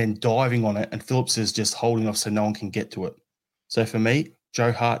 and then diving on it, and Phillips is just holding off so no one can get to it. So for me,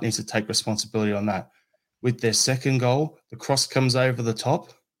 Joe Hart needs to take responsibility on that. With their second goal, the cross comes over the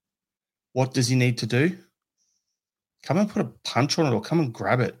top. What does he need to do? Come and put a punch on it or come and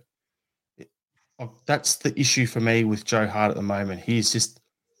grab it. That's the issue for me with Joe Hart at the moment. He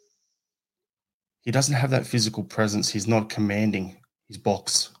doesn't have that physical presence. He's not commanding his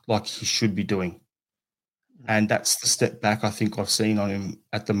box like he should be doing. And that's the step back I think I've seen on him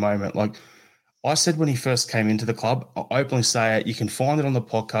at the moment. Like I said when he first came into the club, I'll openly say it, you can find it on the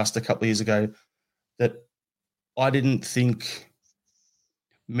podcast a couple of years ago, that I didn't think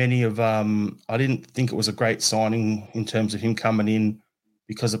it was a great signing in terms of him coming in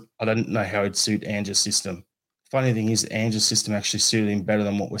because I didn't know how he'd suit Ange's system. Funny thing is, Ange's system actually suited him better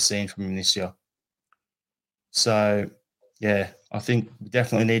than what we're seeing from him this year. So, yeah, I think we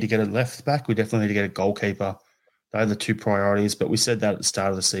definitely need to get a left back. We definitely need to get a goalkeeper. They're the 2 priorities, but we said that at the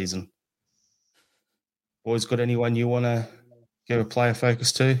start of the season. Boys, got anyone you want to give a player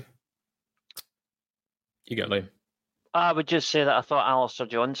focus to? You go, Liam. I would just say that I thought Alistair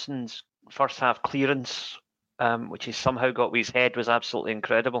Johnson's first half clearance, which he somehow got with his head, was absolutely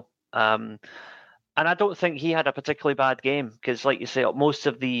incredible. And I don't think he had a particularly bad game because, like you say, both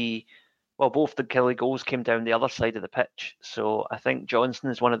the Kelly goals came down the other side of the pitch. So I think Johnson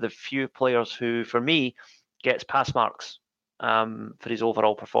is one of the few players who, for me, gets pass marks for his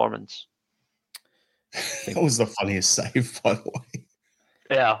overall performance. That was the funniest save, by the way.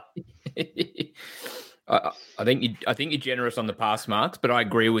 Yeah. I think you're generous on the pass marks, but I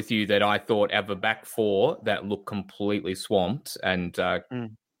agree with you that I thought out of a back 4 that looked completely swamped and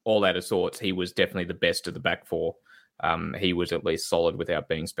all out of sorts, he was definitely the best of the back 4. He was at least solid without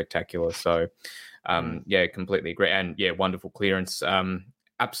being spectacular. So, yeah, completely agree. And, yeah, wonderful clearance.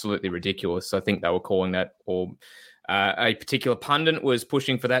 Absolutely ridiculous. I think they were calling that, or a particular pundit was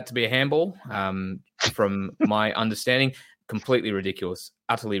pushing for that to be a handball, from my understanding. Completely ridiculous.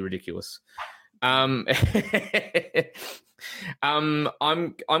 Utterly ridiculous. I'm going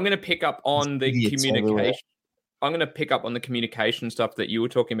to pick up on the communication. I'm gonna pick up on the communication stuff that you were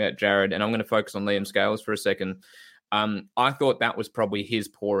talking about, Jared, and I'm gonna focus on Liam Scales for a second. I thought that was probably his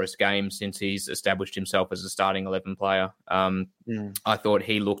poorest game since he's established himself as a starting 11 player. I thought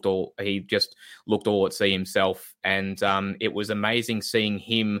he just looked all at sea himself, and it was amazing seeing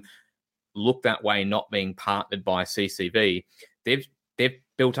him look that way, not being partnered by CCV. They've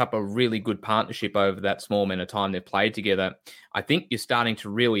built up a really good partnership over that small amount of time they've played together. I think you're starting to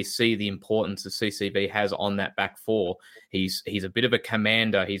really see the importance that CCV has on that back four. He's a bit of a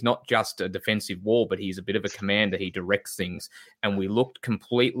commander. He's not just a defensive wall, but he's a bit of a commander. He directs things. And we looked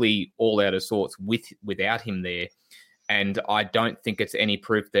completely all out of sorts without him there. And I don't think it's any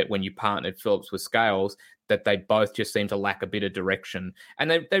proof that when you partnered Phillips with Scales, that they both just seem to lack a bit of direction.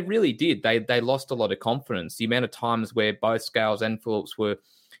 And they really did. They lost a lot of confidence. The amount of times where both Scales and Phillips were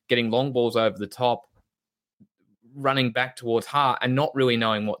getting long balls over the top, running back towards Hart and not really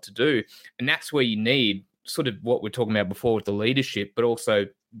knowing what to do. And that's where you need sort of what we're talking about before with the leadership, but also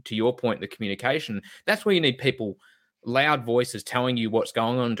to your point, the communication. That's where you need people, loud voices telling you what's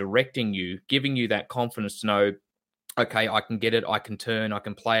going on, directing you, giving you that confidence to know, okay, I can get it, I can turn, I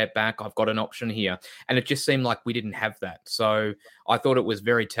can play it back, I've got an option here. And it just seemed like we didn't have that. So I thought it was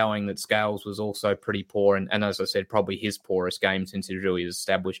very telling that Scales was also pretty poor. And as I said, probably his poorest game since he really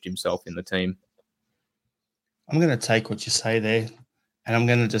established himself in the team. I'm going to take what you say there, and I'm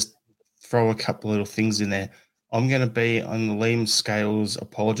going to just throw a couple little things in there. I'm going to be on the Liam Scales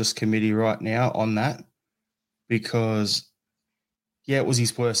Apologist Committee right now on that because, yeah, it was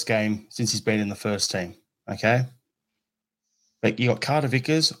his worst game since he's been in the first team, okay? But you got Carter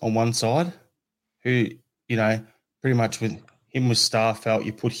Vickers on one side who, pretty much with him with Starfelt,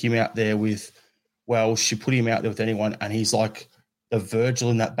 you put him out there with Welsh, you put him out there with anyone, and he's like the Virgil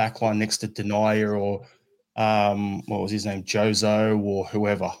in that back line next to Denier or, what was his name, Jozo or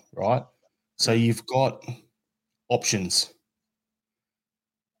whoever, right? So you've got options.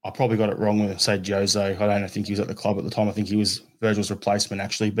 I probably got it wrong when I said Jozo. I don't think he was at the club at the time. I think he was Virgil's replacement,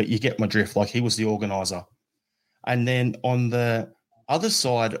 actually. But you get my drift. Like, he was the organizer. And then on the other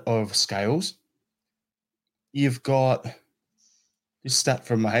side of Scales, you've got this stat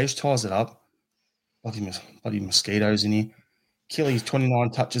from Mahesh ties it up. Bloody mosquitoes in here. Killy's 29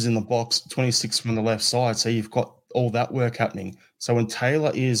 touches in the box, 26 from the left side. So you've got all that work happening. So when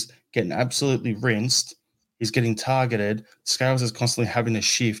Taylor is getting absolutely rinsed, he's getting targeted, Scales is constantly having to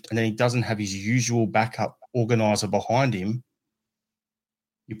shift, and then he doesn't have his usual backup organizer behind him.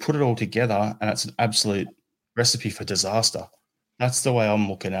 You put it all together, and it's an absolute recipe for disaster. That's the way I'm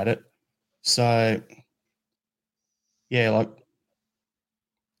looking at it. So, yeah,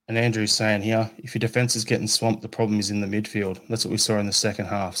 and Andrew's saying here, if your defense is getting swamped, the problem is in the midfield. That's what we saw in the second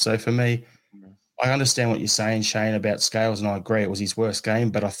half. So for me, I understand what you're saying, Shane, about Scales, and I agree it was his worst game,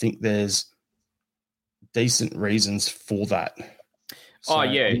 but I think there's decent reasons for that. So,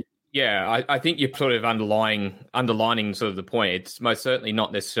 I think you're sort of underlining sort of the point. It's most certainly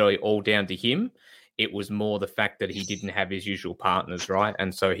not necessarily all down to him. It was more the fact that he didn't have his usual partners, right?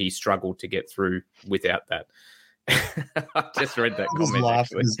 And so he struggled to get through without that. I just read that comment,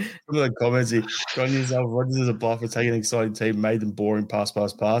 actually. Some of the comments here, got yourself, Rodgers is a bluff for taking an exciting team, made them boring, pass.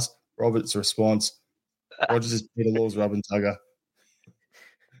 Robert's response, Rodgers is Peter Law's rub and tugger.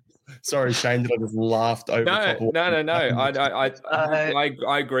 Sorry, Shane, that I just laughed over. No.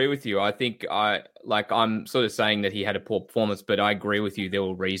 I agree with you. I think I'm sort of saying that he had a poor performance, but I agree with you. There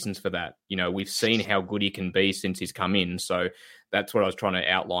were reasons for that. We've seen how good he can be since he's come in. So that's what I was trying to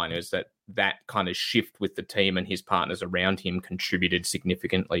outline, is that kind of shift with the team and his partners around him contributed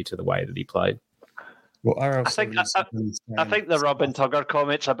significantly to the way that he played. Well, I think the Rub and Tugger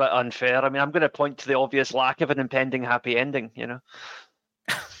comment's a bit unfair. I mean, I'm going to point to the obvious lack of an impending happy ending,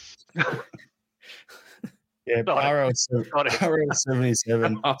 Yeah, RL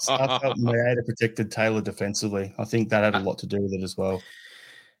 77. Starfelt and Maeda protected Taylor defensively. I think that had a lot to do with it as well.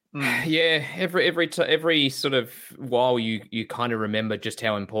 Yeah, every sort of while you kind of remember just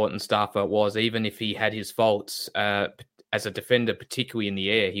how important Starfelt was, even if he had his faults as a defender, particularly in the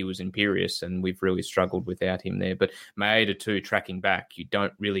air, he was imperious, and we've really struggled without him there. But Maeda too, tracking back, you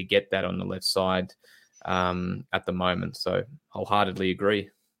don't really get that on the left side at the moment. So wholeheartedly agree.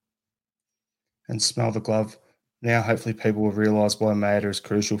 And smell the glove. Now, hopefully, people will realise why Maeda is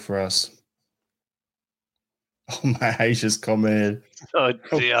crucial for us. Oh, Mahesh has commented. Oh,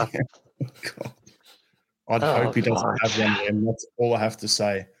 dear. God. I'd hope he doesn't have one of them. That's all I have to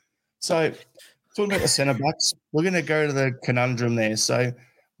say. So, talking about the centre backs, we're going to go to the conundrum there. So,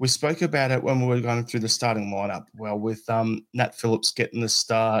 we spoke about it when we were going through the starting lineup. Well, with Nat Phillips getting the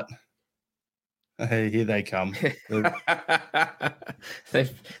start, Hey, here they come.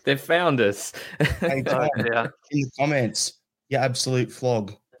 They've found us. Hey, Tom, Yeah. in the comments, you absolute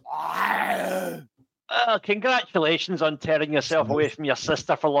flog. Congratulations on tearing yourself away from your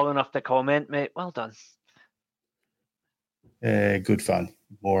sister for long enough to comment, mate. Well done. Yeah, good fun,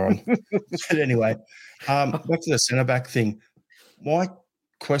 moron. But anyway, back to the centre-back thing. My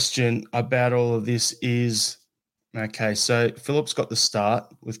question about all of this is, okay, so Phillips got the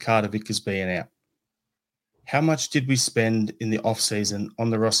start with Carter Vickers being out. How much did we spend in the off-season on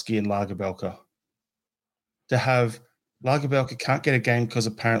Narosky and Lagerbielke? To have Lagerbielke can't get a game because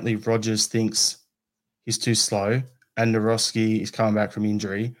apparently Rogers thinks he's too slow and Narosky is coming back from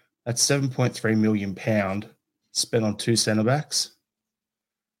injury. That's £7.3 million spent on two centre-backs.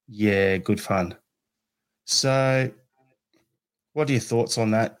 Yeah, good fun. So what are your thoughts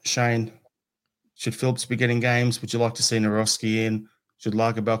on that, Shane? Should Phillips be getting games? Would you like to see Narosky in? Should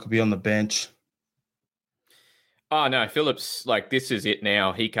Lagerbielke be on the bench? Oh, no, Phillips, this is it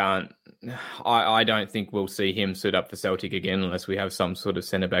now. He can't... I don't think we'll see him suit up for Celtic again unless we have some sort of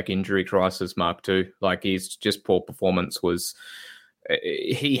centre-back injury crisis, Mark II. His just poor performance was...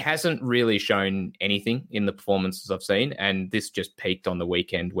 He hasn't really shown anything in the performances I've seen, and this just peaked on the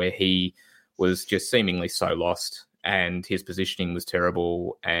weekend where he was just seemingly so lost and his positioning was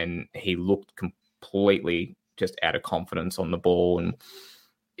terrible and he looked completely just out of confidence on the ball and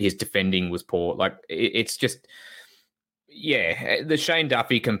his defending was poor. It's just... Yeah, the Shane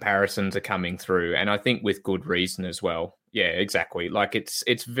Duffy comparisons are coming through, and I think with good reason as well. Yeah, exactly.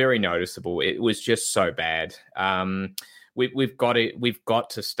 It's very noticeable. It was just so bad. We've got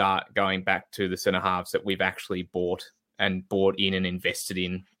to start going back to the centre halves that we've actually bought in and invested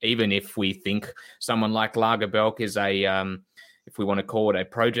in. Even if we think someone like Lagerbielke is if we want to call it a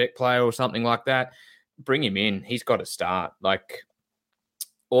project player or something like that, bring him in. He's got to start.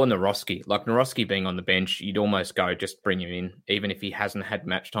 Or Narosky. Narosky being on the bench, you'd almost go, just bring him in. Even if he hasn't had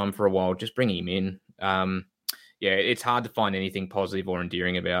match time for a while, just bring him in. It's hard to find anything positive or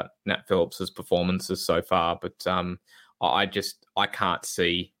endearing about Nat Phillips' performances so far, but I can't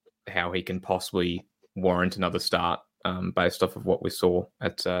see how he can possibly warrant another start based off of what we saw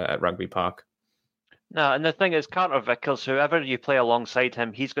at Rugby Park. No, and the thing is, Carter Vickers, whoever you play alongside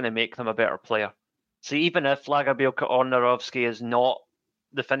him, he's going to make them a better player. So even if Lagerbielke or Narosky is not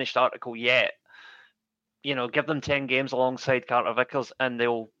the finished article yet, give them 10 games alongside Carter Vickers and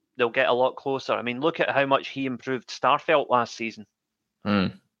they'll get a lot closer. I mean, look at how much he improved Starfelt last season.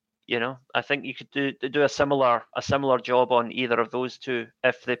 I think you could do a similar job on either of those two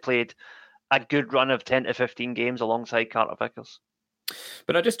if they played a good run of 10 to 15 games alongside Carter Vickers.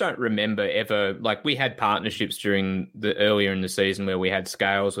 But I just don't remember ever, we had partnerships during the earlier in the season where we had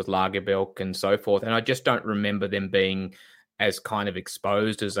Scales with Lagerbielke and so forth, and I just don't remember them being as kind of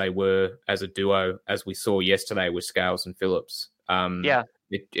exposed as they were as a duo as we saw yesterday with Scales and Phillips.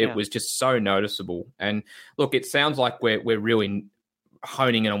 It was just so noticeable. And look, it sounds like we're really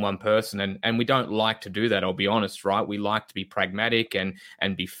honing in on one person, and we don't like to do that, I'll be honest, right? We like to be pragmatic and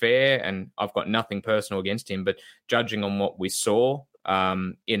be fair, and I've got nothing personal against him, but judging on what we saw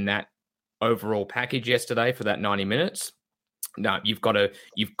in that overall package yesterday for that 90 minutes, no, you've got to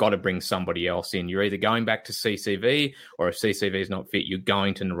bring somebody else in. You're either going back to CCV, or if CCV is not fit, you're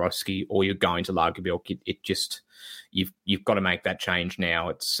going to Narosky or you're going to Lagerbielke. It just you've got to make that change now.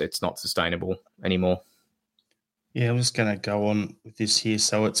 It's not sustainable anymore. Yeah, I'm just going to go on with this here.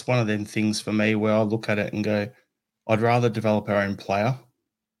 So it's one of them things for me where I look at it and go, I'd rather develop our own player.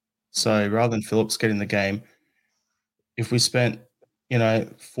 So rather than Phillips getting the game, if we spent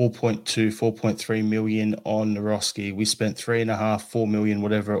 4.3 million on Narosky, we spent 3.5, 4 million,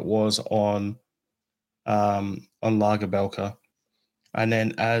 whatever it was, on Lagerbielke. And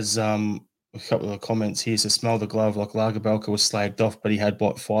then as a couple of comments here, so smell the glove, Lagerbielke was slagged off, but he had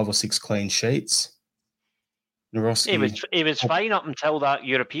 5 or 6 clean sheets. Narosky, he was fine up until that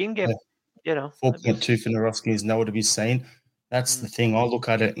European game. 4.2 for Narosky is nowhere to be seen. That's the thing. I look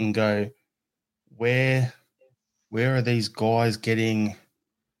at it and go, where are these guys getting,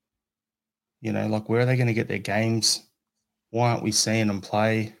 where are they going to get their games? Why aren't we seeing them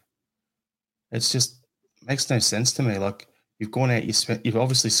play? It's just makes no sense to me. You've gone out, you've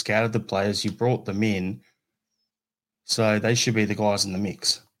obviously scouted the players, you brought them in, so they should be the guys in the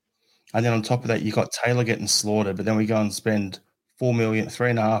mix. And then on top of that, you got Taylor getting slaughtered, but then we go and spend 4 million,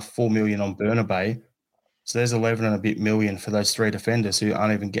 3.5, 4 million on Burnaby. So there's 11 and a bit million for those 3 defenders who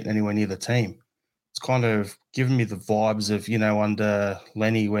aren't even getting anywhere near the team. It's kind of giving me the vibes of, under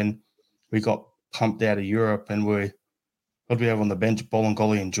Lenny when we got pumped out of Europe and what did we have on the bench?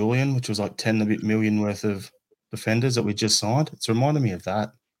 Bolingoli and Julian, which was 10 and a bit million worth of defenders that we just signed. It's reminding me of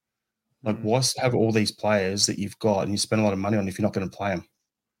that. Like, why have all these players that you've got and you spend a lot of money on if you're not going to play them?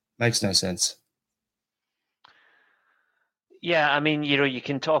 Makes no sense. Yeah, I mean, you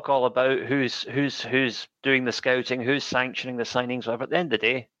can talk all about who's doing the scouting, who's sanctioning the signings, whatever. At the end of the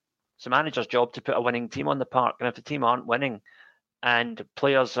day, it's the manager's job to put a winning team on the park. And if the team aren't winning and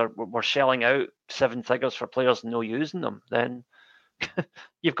players we're shelling out 7 figures for players and no using them, then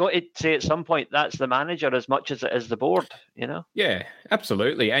you've got to say at some point that's the manager as much as it is the board, Yeah,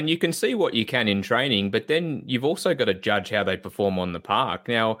 absolutely. And you can see what you can in training, but then you've also got to judge how they perform on the park.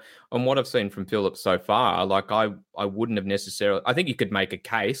 Now, on what I've seen from Phillips so far, like I wouldn't have necessarily... I think you could make a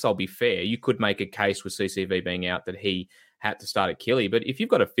case, I'll be fair. You could make a case with CCV being out that he had to start Achille. But if you've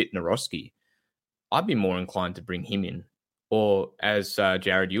got a fit Naroski, I'd be more inclined to bring him in. Or, as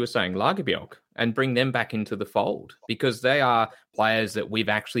Jared, you were saying, Lagerbielk, and bring them back into the fold, because they are players that we've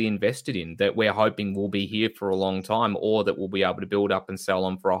actually invested in, that we're hoping will be here for a long time, or that we'll be able to build up and sell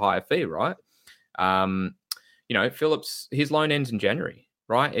on for a higher fee, right? Phillips, his loan ends in January,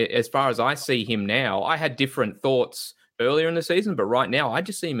 right? As far as I see him now, I had different thoughts earlier in the season, but right now I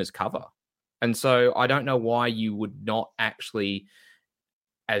just see him as cover. And so I don't know why you would not actually,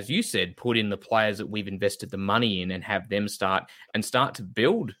 as you said, put in the players that we've invested the money in and have them start to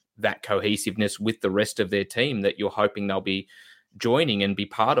build that cohesiveness with the rest of their team that you're hoping they'll be joining and be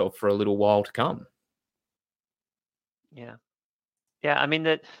part of for a little while to come. Yeah. I mean,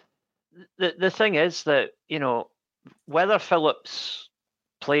 the thing is that, whether Phillips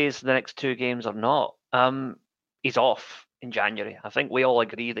plays the next 2 games or not, he's off in January. I think we all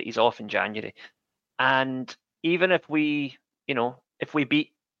agree that he's off in January. And even if we beat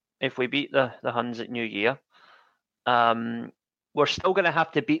the Huns at New Year, we're still going to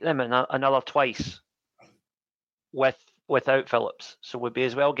have to beat them another twice without Phillips. So we'd be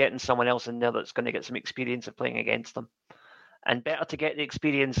as well getting someone else in there that's going to get some experience of playing against them. And better to get the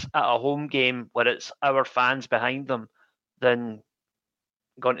experience at a home game where it's our fans behind them than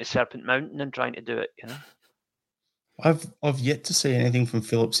going to Serpent Mountain and trying to do it, I've yet to see anything from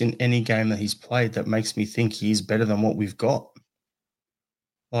Phillips in any game that he's played that makes me think he is better than what we've got.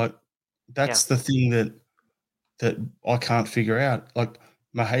 Like, that's the thing that I can't figure out. Like,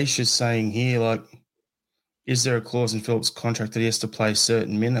 Mahesh is saying here, like, is there a clause in Phillips' contract that he has to play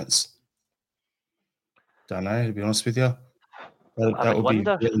certain minutes? Don't know, to be honest with you. That would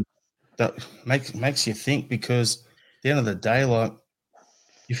be really, that makes you think, because at the end of the day, like,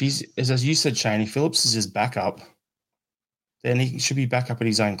 if he's, as you said, Shane, if Phillips is his backup, then he should be back up at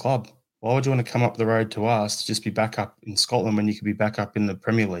his own club. Why would you want to come up the road to us to just be back up in Scotland when you could be back up in the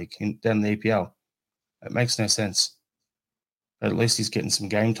Premier League, down in the EPL? It makes no sense. But at least he's getting some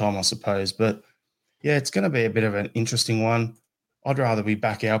game time, I suppose. But, yeah, it's going to be a bit of an interesting one. I'd rather we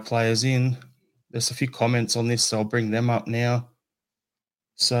back our players in. There's a few comments on this, so I'll bring them up now.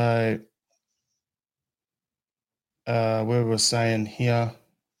 So, where we're saying here,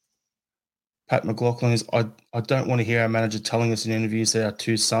 Pat McLaughlin is, I don't want to hear our manager telling us in interviews that our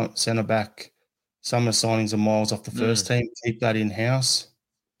 2 centre-back summer signings are miles off the first team. Keep that in-house.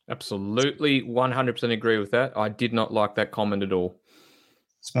 Absolutely, 100% agree with that. I did not like that comment at all.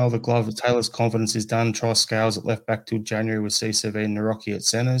 Smell the glove. Taylor's confidence is done. Try Scales at left back till January with CCV and Naroki at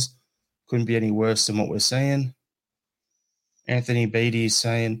centres. Couldn't be any worse than what we're seeing. Anthony Beattie is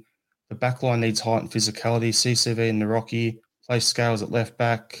saying the backline needs height and physicality. CCV and Naroki. Place Scales at left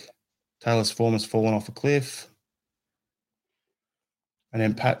back. Taylor's form has fallen off a cliff. And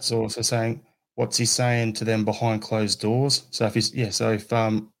then Pat's also saying, what's he saying to them behind closed doors? So if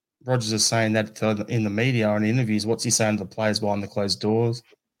Rogers is saying that in the media or in interviews, what's he saying to the players behind the closed doors?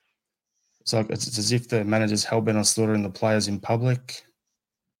 It's like it's as if the manager's hell-bent on slaughtering the players in public.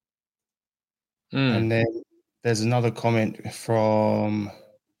 And then there's another comment from,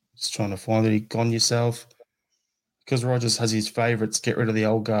 just trying to find it, Gone Yourself. Because Rogers has his favourites, get rid of the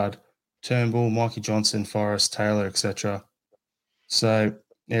old guard. Turnbull, Mikey Johnson, Forrest, Taylor, etc. So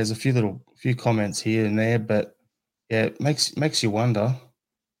there's a few comments here and there, but yeah, it makes you wonder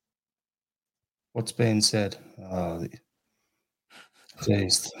what's being said. Oh,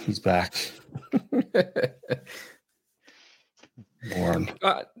 jeez, he's back. Warren.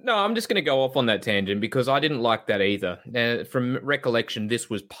 No, I'm just going to go off on that tangent because I didn't like that either. From recollection, this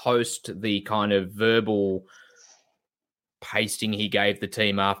was post the kind of verbal pasting he gave the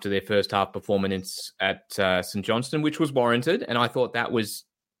team after their first half performance at St Johnstone, which was warranted. And I thought that was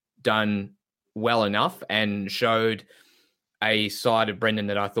done well enough and showed a side of Brendan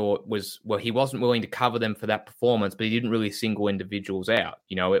that I thought was, well, he wasn't willing to cover them for that performance, but he didn't really single individuals out.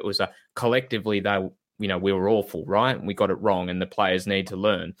 It was collectively we were awful, right? We got it wrong and the players need to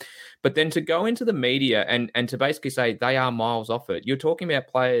learn. But then to go into the media and to basically say they are miles off it, you're talking about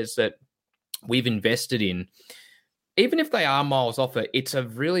players that we've invested in, even if they are miles off it, it's a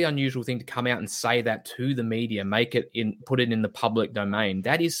really unusual thing to come out and say that to the media, put it in the public domain.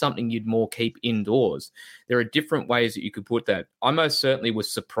 That is something you'd more keep indoors. There are different ways that you could put that. I most certainly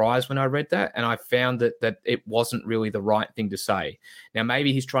was surprised when I read that, and I found that it wasn't really the right thing to say. Now,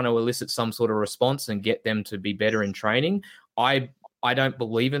 maybe he's trying to elicit some sort of response and get them to be better in training. I don't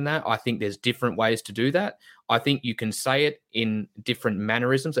believe in that. I think there's different ways to do that. I think you can say it in different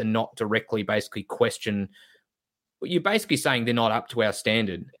mannerisms and not directly basically question. You're basically saying they're not up to our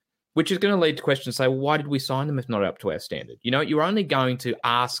standard, which is going to lead to questions say, well, why did we sign them if not up to our standard? You're only going to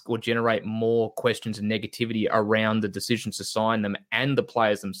ask or generate more questions and negativity around the decisions to sign them and the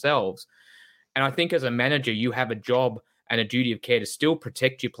players themselves. And I think as a manager, you have a job and a duty of care to still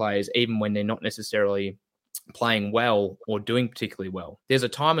protect your players, even when they're not necessarily playing well or doing particularly well. There's a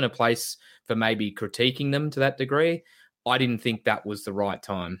time and a place for maybe critiquing them to that degree. I didn't think that was the right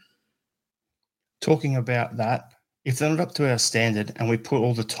time. Talking about that, if they're not up to our standard and we put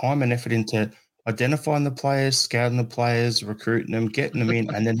all the time and effort into identifying the players, scouting the players, recruiting them, getting them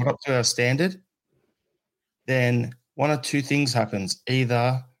in, and they're not up to our standard, then one or two things happens.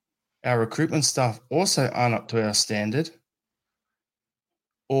 Either our recruitment staff also aren't up to our standard,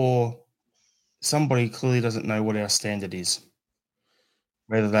 or somebody clearly doesn't know what our standard is.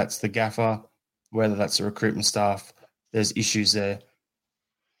 Whether that's the gaffer, whether that's the recruitment staff, there's issues there.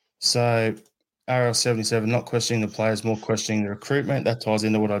 So RL77, not questioning the players, more questioning the recruitment. That ties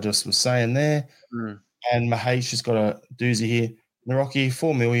into what I just was saying there. And Mahesh has got a doozy here. Naroki,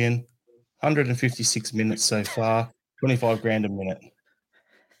 4 million, 156 minutes so far, 25 grand a minute.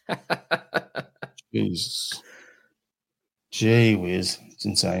 Jesus. Gee whiz. It's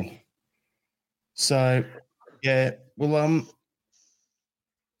insane. So, yeah, well, I'm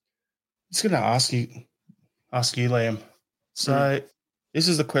just going to ask you, Liam. So, this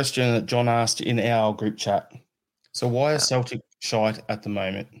is the question that John asked in our group chat. So, why are Celtic shite at the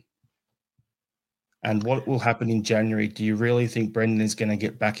moment? And what will happen in January? Do you really think Brendan is going to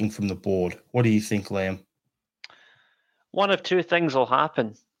get backing from the board? What do you think, Liam? One of two things will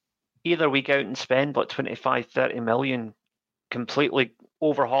happen. Either we go out and spend 25, 30 million completely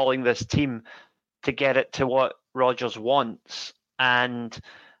overhauling this team to get it to what Rodgers wants. And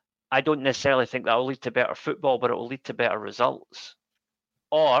I don't necessarily think that will lead to better football, but it will lead to better results.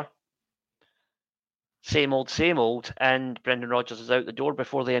 Or same old, and Brendan Rodgers is out the door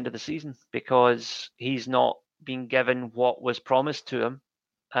before the end of the season because he's not been given what was promised to him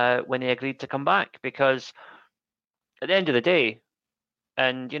when he agreed to come back. Because at the end of the day,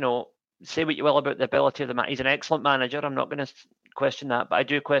 and, say what you will about the ability of the man, he's an excellent manager. I'm not going to question that, but I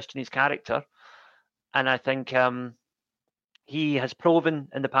do question his character. And I think he has proven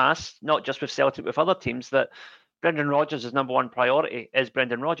in the past, not just with Celtic, with other teams, that Brendan Rodgers' number one priority is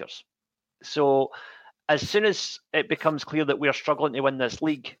Brendan Rodgers. So as soon as it becomes clear that we're struggling to win this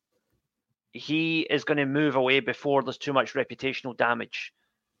league, he is going to move away before there's too much reputational damage.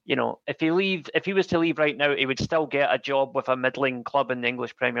 If he was to leave right now, he would still get a job with a middling club in the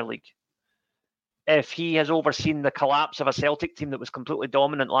English Premier League. If he has overseen the collapse of a Celtic team that was completely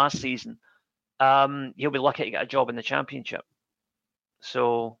dominant last season, he'll be lucky to get a job in the Championship.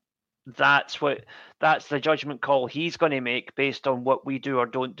 So that's the judgment call he's going to make based on what we do or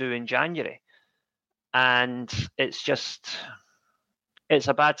don't do in January. And it's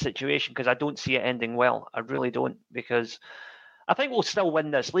a bad situation because I don't see it ending well. I really don't, because I think we'll still win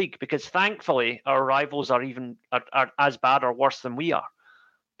this league because thankfully our rivals are as bad or worse than we are.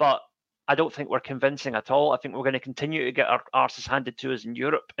 But I don't think we're convincing at all. I think we're going to continue to get our arses handed to us in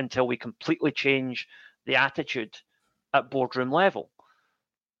Europe until we completely change the attitude at boardroom level.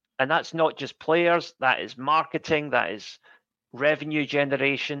 And that's not just players, that is marketing, that is revenue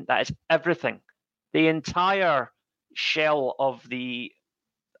generation, that is everything. The entire shell of the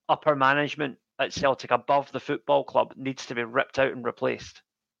upper management at Celtic above the football club needs to be ripped out and replaced.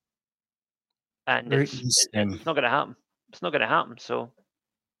 And it's not going to happen. It's not going to happen. So,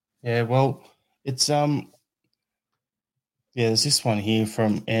 yeah, well, it's there's this one here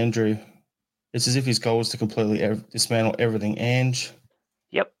from Andrew. It's as if his goal is to completely dismantle everything. Ange.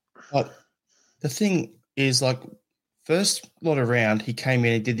 Yep. But the thing is, first lot around, he came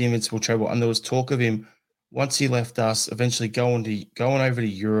in, he did the Invincible Treble, and there was talk of him once he left us, eventually going over to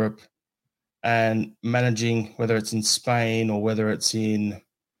Europe and managing, whether it's in Spain or whether it's in,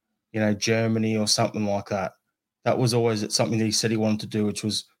 Germany or something like that. That was always something that he said he wanted to do, which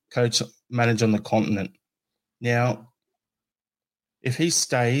was manage on the continent. Now, if he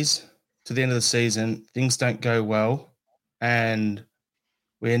stays to the end of the season, things don't go well, and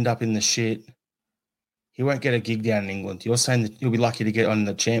we end up in the shit, he won't get a gig down in England. You're saying that you'll be lucky to get on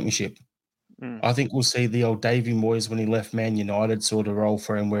the Championship. I think we'll see the old Davy Moyes when he left Man United sort of role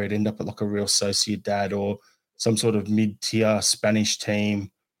for him, where he'd end up at like a Real Sociedad or some sort of mid-tier Spanish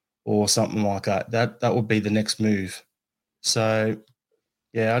team or something like that. That would be the next move. So,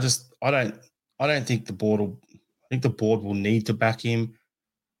 yeah, I don't think the board will. I think the board will need to back him.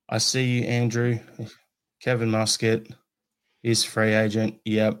 I see you, Andrew. Kevin Muscat is free agent.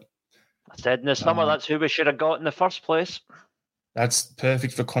 Yep. I said in the summer that's who we should have got in the first place. That's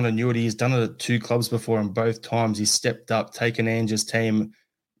perfect for continuity. He's done it at 2 clubs before, and both times he's stepped up, taken Ange's team,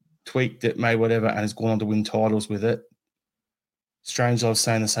 tweaked it, made whatever, and has gone on to win titles with it. Strange, I was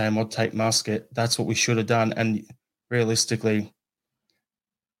saying the same. I'd take Muscat. That's what we should have done. And realistically,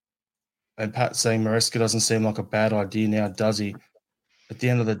 and Pat's saying Maresca doesn't seem like a bad idea now, does he? At the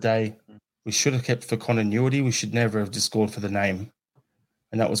end of the day, we should have kept for continuity. We should never have just gone for the name.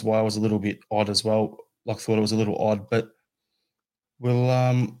 And that was why I was a little bit odd as well. Like, thought it was a little odd, but we'll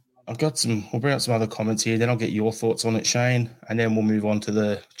bring up some other comments here. Then I'll get your thoughts on it, Shane, and then we'll move on to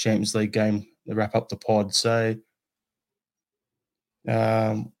the Champions League game to wrap up the pod. So,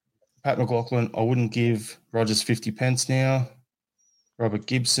 Pat McLaughlin, I wouldn't give Rogers 50 pence now. Robert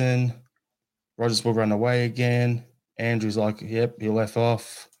Gibson, Rogers will run away again. Andrew's like, yep, he'll F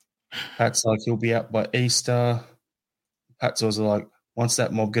off. Pat's like, he'll be out by Easter. Pat's also like, once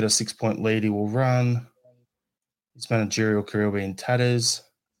that mob get a 6-point lead, he will run. His managerial career will be in tatters.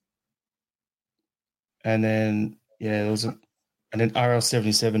 And then, yeah, and then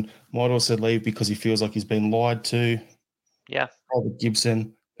RL77 might also leave because he feels like he's been lied to. Yeah. Robert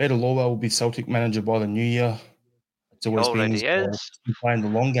Gibson. Peter Lawwell will be Celtic manager by the new year. It's always been his goal. He's playing the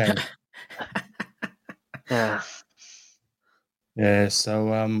long game. Yeah. Yeah,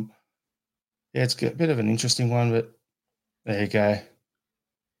 so, it's a bit of an interesting one, but there you go.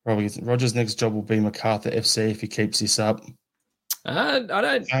 Probably Rogers' next job will be MacArthur FC if he keeps this up. I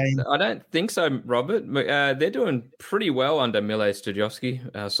don't think so, Robert. They're doing pretty well under Mile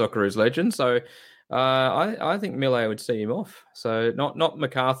Stojowski, Socceroos legend. So I think Mile would see him off. So not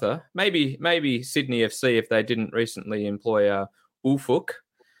MacArthur. Maybe Sydney FC if they didn't recently employ Ufuk.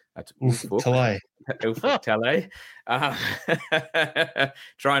 That's Ufuk. Ufuk Tale.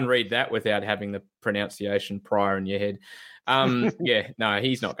 Try and read that without having the pronunciation prior in your head.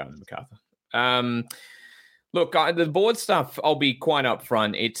 He's not going to MacArthur. Look, the board stuff, I'll be quite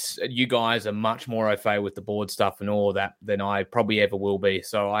upfront. It's you guys are much more au fait with the board stuff and all of that than I probably ever will be.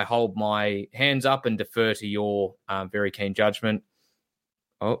 So I hold my hands up and defer to your very keen judgment.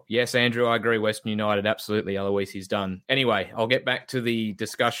 Oh, yes, Andrew, I agree. Western United, absolutely. Eloise, he's done. Anyway, I'll get back to the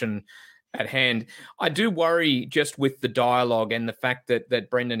discussion at hand. I do worry just with the dialogue and the fact that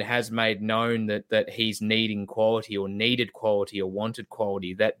Brendan has made known that he's needing quality or needed quality or wanted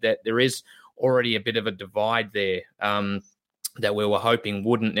quality, that there is already a bit of a divide there that we were hoping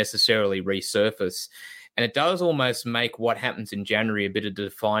wouldn't necessarily resurface. And it does almost make what happens in January a bit of a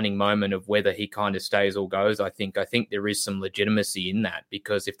defining moment of whether he kind of stays or goes. I think there is some legitimacy in that,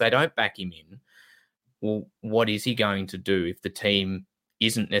 because if they don't back him in, well, what is he going to do if the team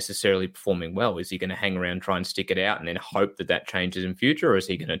isn't necessarily performing well? Is he going to hang around, try and stick it out and then hope that changes in future? Or is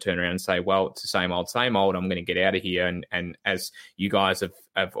he going to turn around and say, well, it's the same old, I'm going to get out of here. And as you guys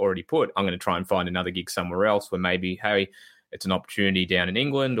have already put, I'm going to try and find another gig somewhere else where maybe, hey, it's an opportunity down in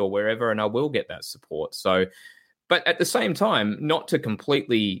England or wherever, and I will get that support. So, but at the same time, not to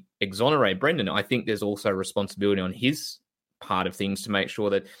completely exonerate Brendan, I think there's also responsibility on his part of things to make sure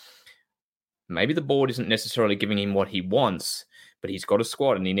that maybe the board isn't necessarily giving him what he wants, but he's got a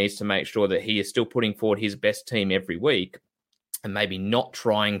squad and he needs to make sure that he is still putting forward his best team every week and maybe not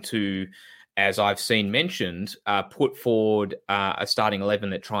trying to, as I've seen mentioned, put forward a starting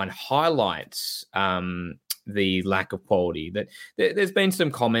 11 that try and highlights the lack of quality. That there's been some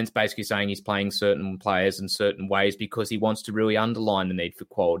comments basically saying he's playing certain players in certain ways because he wants to really underline the need for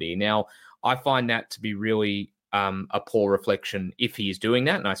quality. Now, I find that to be really a poor reflection if he is doing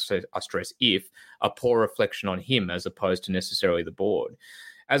that, and I stress if, a poor reflection on him as opposed to necessarily the board.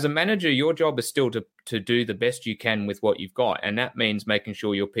 As a manager, your job is still to do the best you can with what you've got, and that means making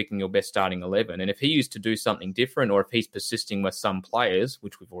sure you're picking your best starting 11. And if he used to do something different, or if he's persisting with some players,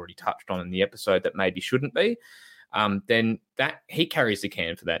 which we've already touched on in the episode that maybe shouldn't be, then that he carries the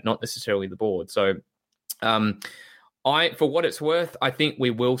can for that, not necessarily the board. So for what it's worth, I think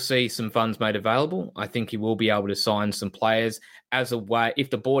we will see some funds made available. I think he will be able to sign some players as a way, if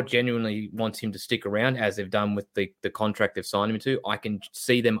the board genuinely wants him to stick around, as they've done with the contract they've signed him to, I can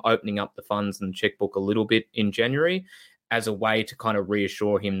see them opening up the funds and checkbook a little bit in January as a way to kind of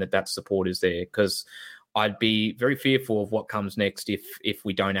reassure him that support is there. Because I'd be very fearful of what comes next if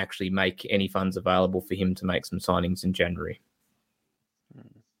we don't actually make any funds available for him to make some signings in January.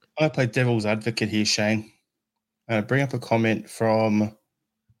 I play devil's advocate here, Shane. Bring up a comment from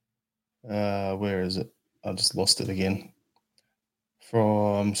where is it? I just lost it again.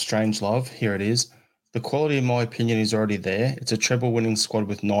 From Strange Love. Here it is. The quality, in my opinion, is already there. It's a treble-winning squad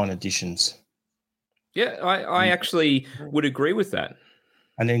with 9 additions. Yeah, I actually would agree with that.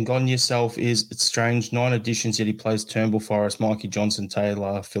 And then Gone Yourself it's strange. 9 additions, yet he plays Turnbull, Forrest, Mikey Johnson,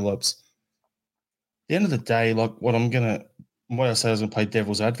 Taylor, Phillips. At the end of the day, like what I say I was going to play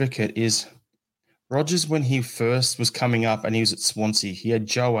devil's advocate is Rodgers, when he first was coming up and he was at Swansea, he had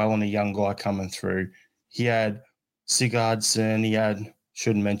Joe Allen, a young guy coming through. He had Sigurdsson.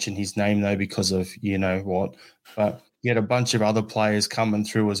 Shouldn't mention his name though because of you know what, but he had a bunch of other players coming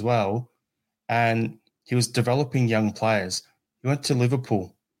through as well. And he was developing young players. He went to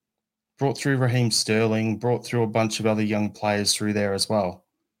Liverpool, brought through Raheem Sterling, brought through a bunch of other young players through there as well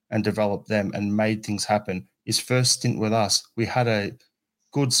and developed them and made things happen. His first stint with us, we had a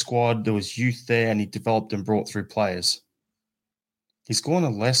good squad. There was youth there and he developed and brought through players. He's gone to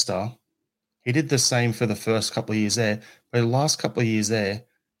Leicester. He did the same for the first couple of years there. But the last couple of years there,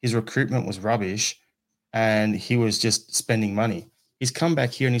 his recruitment was rubbish and he was just spending money. He's come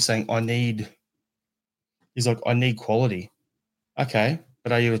back here and he's saying, I need quality. Okay,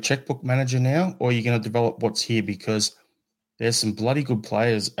 but are you a checkbook manager now or are you going to develop what's here? Because there's some bloody good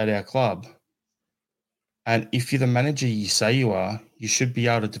players at our club. And if you're the manager you say you are, you should be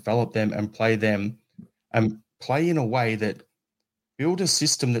able to develop them and play them and play in a way that build a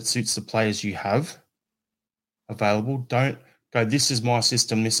system that suits the players you have available. Don't go, this is my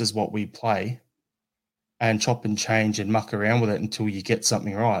system, this is what we play, and chop and change and muck around with it until you get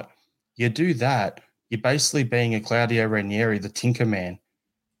something right. You do that, you're basically being a Claudio Ranieri, the Tinker Man,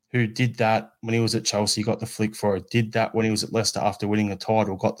 who did that when he was at Chelsea, got the flick for it, did that when he was at Leicester after winning a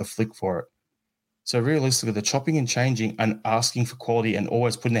title, got the flick for it. So realistically, the chopping and changing and asking for quality and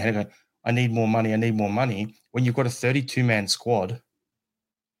always putting their head going, I need more money. When you've got a 32-man squad,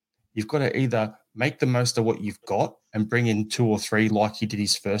 you've got to either make the most of what you've got and bring in 2 or 3 like he did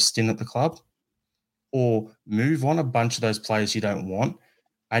his first stint at the club, or move on a bunch of those players you don't want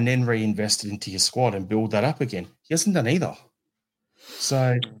and then reinvest it into your squad and build that up again. He hasn't done either.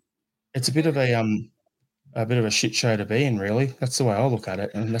 So it's a bit of a shit show to be in, really. That's the way I look at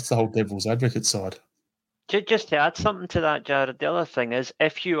it, and that's the whole devil's advocate side. Just to add something to that, Jared, the other thing is,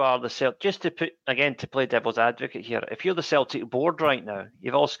 if you are the Celtic, just to put, again, to play devil's advocate here, if you're the Celtic board right now,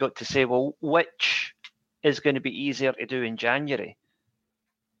 you've also got to say, well, which is going to be easier to do in January?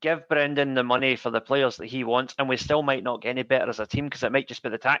 Give Brendan the money for the players that he wants, and we still might not get any better as a team because it might just be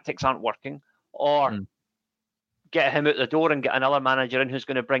the tactics aren't working, or get him out the door and get another manager in who's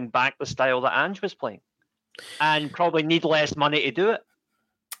going to bring back the style that Ange was playing and probably need less money to do it.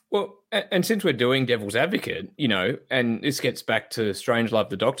 Well, and since we're doing devil's advocate, you know, and this gets back to Strangelove,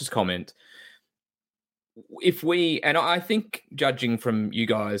 the doctor's comment, and I think judging from you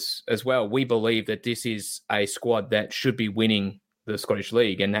guys as well, we believe that this is a squad that should be winning the Scottish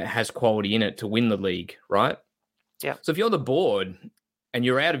League and that has quality in it to win the league, right? Yeah. So if you're the board and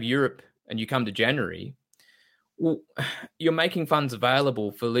you're out of Europe and you come to January, well, you're making funds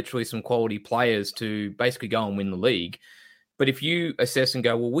available for literally some quality players to basically go and win the league. But if you assess and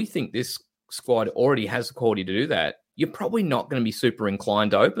go, well, we think this squad already has the quality to do that, you're probably not going to be super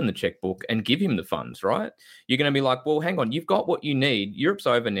inclined to open the checkbook and give him the funds, right? You're going to be like, well, hang on, you've got what you need. Europe's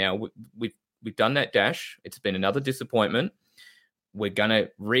over now. We've done that dash. It's been another disappointment. We're going to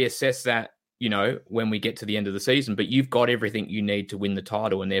reassess that, you know, when we get to the end of the season. But you've got everything you need to win the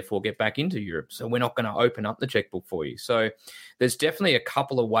title and therefore get back into Europe. So we're not going to open up the checkbook for you. So there's definitely a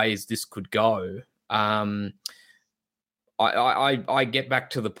couple of ways this could go. I get back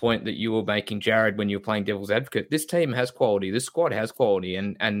to the point that you were making, Jared, when you were playing devil's advocate. This team has quality. This squad has quality.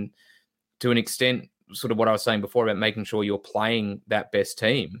 And to an extent, sort of what I was saying before about making sure you're playing that best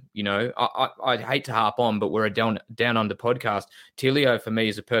team. You know, I hate to harp on, but we're a down under podcast. Tilio, for me,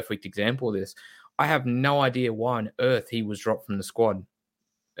 is a perfect example of this. I have no idea why on earth he was dropped from the squad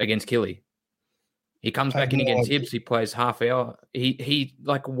against Killy. He comes back in against Hibs. He plays half hour. He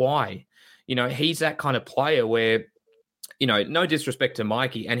like, why? You know, he's that kind of player where, you know, no disrespect to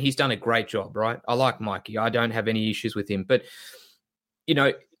Mikey, and he's done a great job, right? I like Mikey. I don't have any issues with him. But, you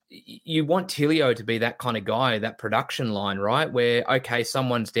know, you want Tilio to be that kind of guy, that production line, right? Where, okay,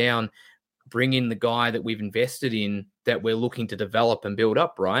 someone's down, bring in the guy that we've invested in that we're looking to develop and build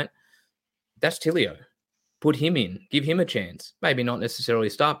up, right? That's Tilio. Put him in. Give him a chance. Maybe not necessarily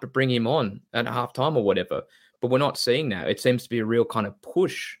start, but bring him on at halftime or whatever. But we're not seeing that. It seems to be a real kind of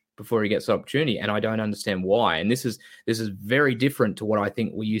push before he gets the opportunity, and I don't understand why. And this is very different to what I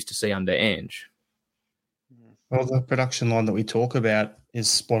think we used to see under Ange. Well, the production line that we talk about is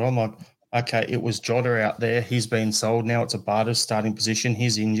spot on. Like, okay, it was Jota out there. He's been sold. Now it's Abada's starting position.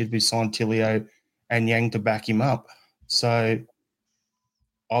 He's injured. We signed Tilio and Yang to back him up. So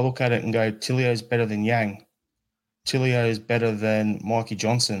I look at it and go, Tilio's better than Yang. Tilio's better than Mikey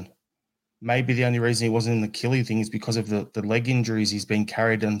Johnson. Maybe the only reason he wasn't in the Killy thing is because of the leg injuries he's been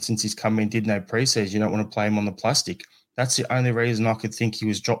carried on since he's come in, did no pre-season. You don't want to play him on the plastic. That's the only reason I could think he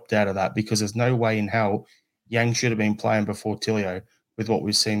was dropped out of that, because there's no way in hell Yang should have been playing before Tilio with what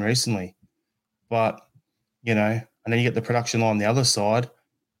we've seen recently. But, and then you get the production line on the other side.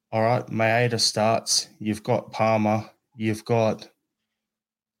 All right, Maeda starts. You've got Palmer. You've got,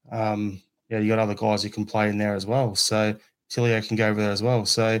 you got other guys who can play in there as well. So Tilio can go over there as well.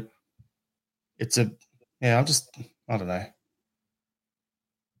 So it's I don't know.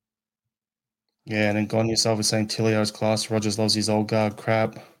 Yeah, and then Gone yourself is saying Tilio's class. Rogers loves his old guard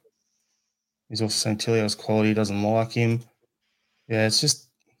crap. He's also saying Tilio's quality, doesn't like him. Yeah, it's just,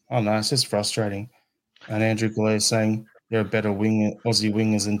 I don't know, it's just frustrating. And Andrew Goulet is saying there are better Aussie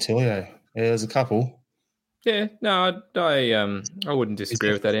wingers than Tilio. Yeah, there's a couple. Yeah, no, I wouldn't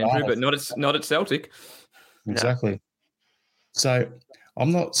disagree with that, Andrew, but not at Celtic. Exactly. No. So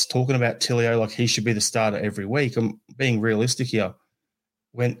I'm not talking about Tilio like he should be the starter every week. I'm being realistic here.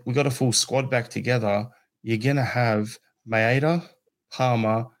 When we got a full squad back together, you're going to have Maeda,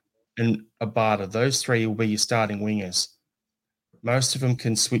 Palmer, and Abada. Those three will be your starting wingers. Most of them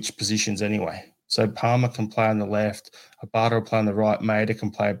can switch positions anyway. So Palmer can play on the left, Abada will play on the right, Maeda can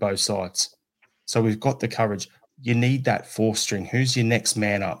play both sides. So we've got the coverage. You need that fourth string. Who's your next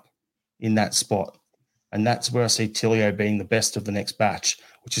man up in that spot? And that's where I see Tilio being the best of the next batch,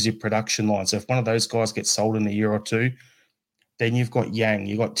 which is your production line. So if one of those guys gets sold in a year or two, then you've got Yang,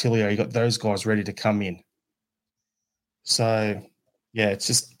 you've got Tilio, you've got those guys ready to come in. So, yeah, it's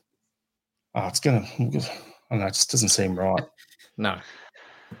just, I don't know, it just doesn't seem right. No.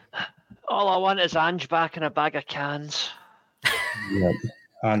 All I want is Ange back in a bag of cans. Yeah,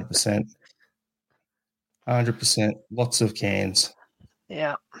 100%. 100%. Lots of cans.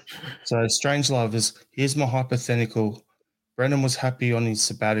 Yeah. So, Strangelove is, here's my hypothetical. Brendan was happy on his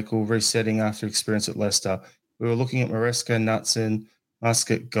sabbatical, resetting after experience at Leicester. We were looking at Maresca, Knutson,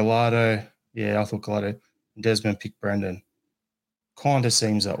 Muscat, Gallardo. Yeah, I thought Gallardo. And Desmond picked Brendan. Kind of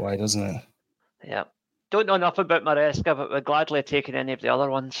seems that way, doesn't it? Yeah. Don't know enough about Maresca, but we're gladly taking any of the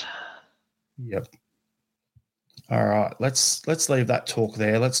other ones. Yep. All right, let's leave that talk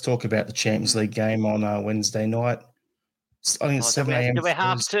there. Let's talk about the Champions League game on Wednesday night. I think it's 7 a.m. Do we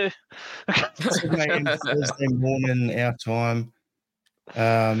have to? 7 a.m. Thursday morning, our time.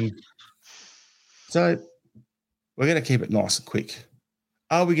 So we're going to keep it nice and quick.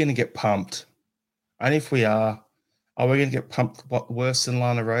 Are we going to get pumped? And if we are we going to get pumped worse than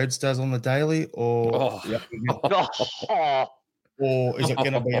Lana Rhodes does on the daily? Or is it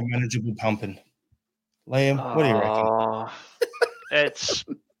going to be a manageable pumping? Liam, what do you reckon?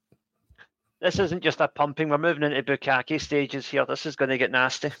 This isn't just a pumping. We're moving into Bukkake stages here. This is going to get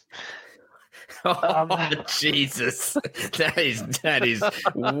nasty. Jesus. That is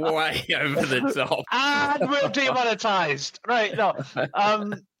way over the top. And we're demonetized. Right, no.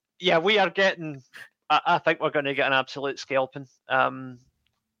 Yeah, we are getting... I think we're going to get an absolute scalping. And,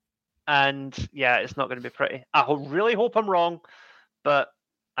 yeah, it's not going to be pretty. I really hope I'm wrong, but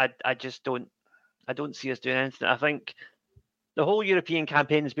I just don't... I don't see us doing anything. I think the whole European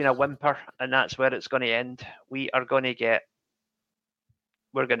campaign has been a whimper, and that's where it's going to end. We're going to get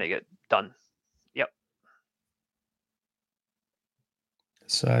done. Yep.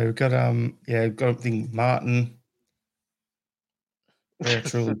 So we've got Martin. They're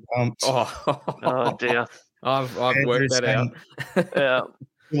truly pumped. Oh dear. I've worked that out. Yeah.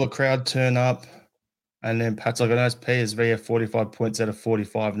 Will a crowd turn up? And then Pat's like, I know it's PSV have 45 points out of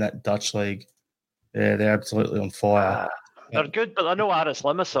 45 in that Dutch league. Yeah, they're absolutely on fire. They're good, but I know Aris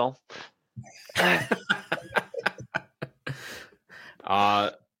Limassol.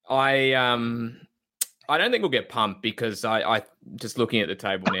 I don't think we'll get pumped because I just looking at the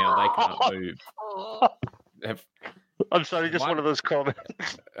table now, they can't move. I'm sorry, just one of those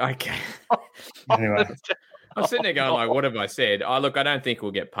comments. Okay. Anyway. I'm sitting there going, like, what have I said? I don't think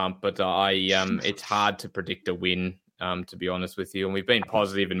we'll get pumped, but it's hard to predict a win, to be honest with you. And we've been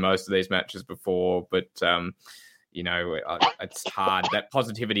positive in most of these matches before, but, it's hard. That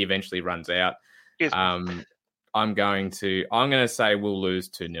positivity eventually runs out. I'm going to say we'll lose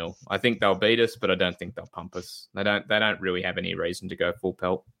 2-0. I think they'll beat us, but I don't think they'll pump us. They don't really have any reason to go full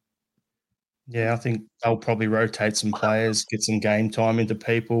pelt. Yeah, I think they'll probably rotate some players, get some game time into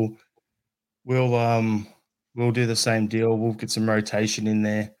people. We'll do the same deal. We'll get some rotation in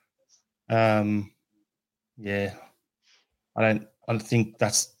there. yeah, I don't think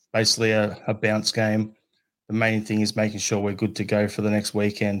that's basically a bounce game. The main thing is making sure we're good to go for the next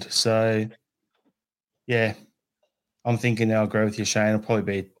weekend. So, yeah, I'm thinking I'll agree with you, Shane. It'll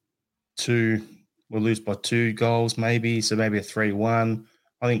probably be 2. We'll lose by 2 goals, maybe. So maybe a 3-1.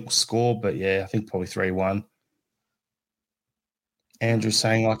 I think we'll score, but yeah, I think probably 3-1. Andrew's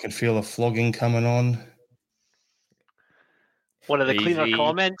saying I can feel a flogging coming on. One of the cleaner Easy.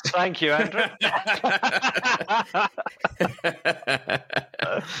 comments. Thank you, Andrew.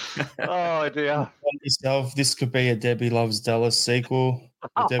 Oh, dear. Yourself, this could be a Debbie Loves Dallas sequel.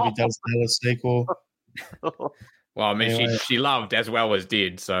 A Debbie Loves Dallas sequel. Well, I mean, Anyway. she loved as well as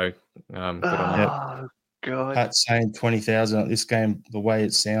did, so good on her. Oh, God. Pat's saying 20,000 at this game, the way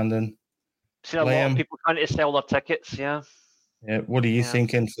it's sounding. Seen a lot Liam. of people trying to sell their tickets, yeah. Yeah, what are you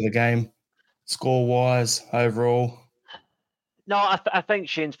thinking for the game? Score-wise, overall? No, I think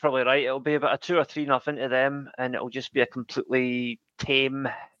Shane's probably right. It'll be about a 2 or 3-0 to them, and it'll just be a completely tame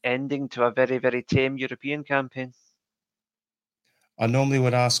ending to a very, very tame European campaign. I normally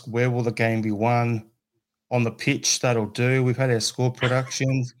would ask, where will the game be won? On the pitch, that'll do. We've had our score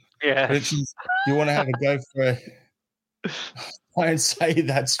predictions. Yeah. Predictions. You want to have a go for a... I don't say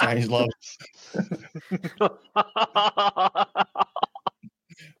that, Strange Love.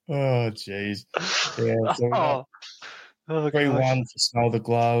 Oh, jeez. Yeah, so we got 3-1 for Smell the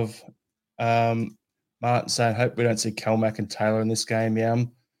Glove. Martin saying, hope we don't see Kelmac and Taylor in this game. Yeah,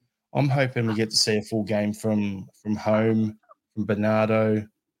 I'm hoping we get to see a full game from home, from Bernardo.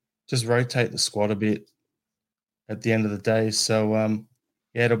 Just rotate the squad a bit at the end of the day. So,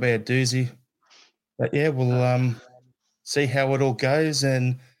 yeah, it'll be a doozy. But, yeah, we'll see how it all goes.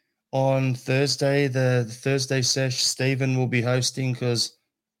 And on Thursday, the Thursday sesh, Stephen will be hosting because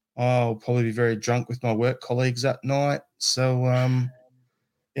I'll probably be very drunk with my work colleagues that night. So,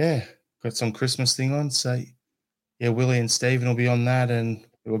 yeah, got some Christmas thing on. So, yeah, Willie and Stephen will be on that and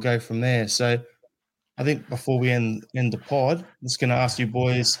we'll go from there. So, I think before we end the pod, I'm just going to ask you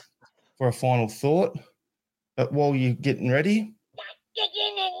boys for a final thought. But while you're getting ready,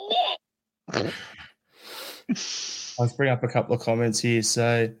 I'll bring up a couple of comments here.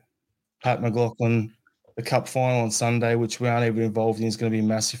 So, Pat McLaughlin, the cup final on Sunday, which we aren't even involved in, is going to be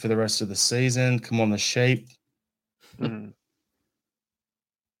massive for the rest of the season. Come on, the sheep.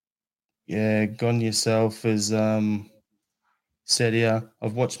 Yeah, gone yourself as said here.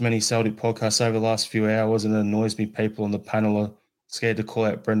 I've watched many Celtic podcasts over the last few hours, and it annoys me people on the panel are scared to call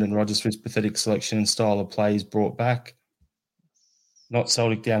out Brendan Rodgers for his pathetic selection and style of play he's brought back. Not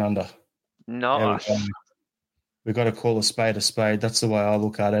Celtic down under. No. We've got to call a spade a spade. That's the way I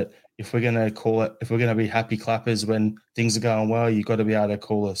look at it. If we're going to call it, if we're going to be happy clappers when things are going well, you've got to be able to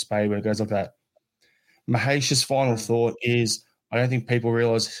call a spade when it goes like that. Mahesh's final thought is, I don't think people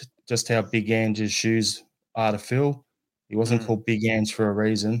realise just how big Ange's shoes are to fill. He wasn't called Big Ange for a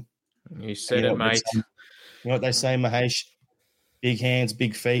reason. You said it, mate. You know what they say, Mahesh? Big hands,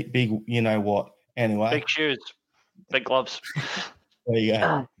 big feet, big you know what. Anyway. Big shoes, big gloves. There you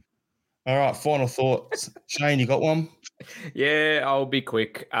go. All right, final thoughts. Shane, you got one? Yeah, I'll be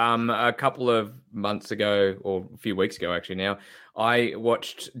quick. A couple of months ago, or a few weeks ago actually now, I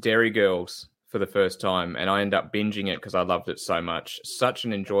watched Dairy Girls for the first time and I ended up binging it because I loved it so much. Such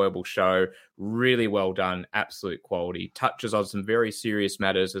an enjoyable show, really well done, absolute quality. Touches on some very serious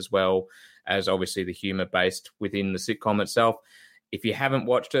matters as well as obviously the humour based within the sitcom itself. If you haven't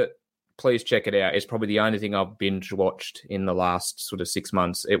watched it, please check it out. It's probably the only thing I've binge watched in the last sort of 6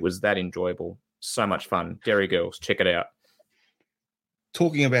 months. It was that enjoyable. So much fun. Dairy Girls, check it out.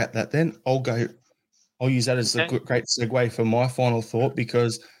 Talking about that then, I'll use that as a great segue for my final thought,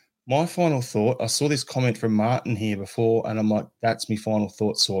 because my final thought, I saw this comment from Martin here before and I'm like, that's my final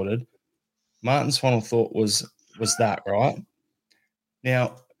thought sorted. Martin's final thought was that, right?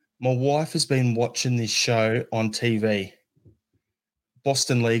 Now, my wife has been watching this show on TV,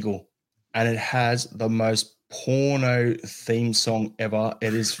 Boston Legal, and it has the most porno theme song ever.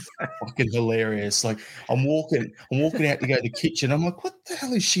 It is fucking hilarious. Like I'm walking out to go to the kitchen. I'm like, what the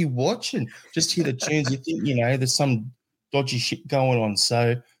hell is she watching? Just hear the tunes. You think, there's some dodgy shit going on.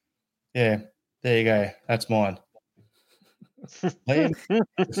 So yeah, there you go. That's mine. Liam,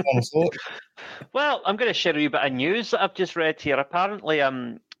 final thought? Well, I'm going to share a wee bit of news that I've just read here. Apparently,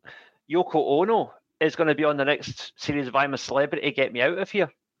 Yoko Ono is going to be on the next series of I'm a Celebrity, Get Me Out of Here.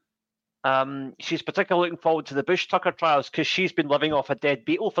 She's particularly looking forward to the Bush Tucker trials because she's been living off a dead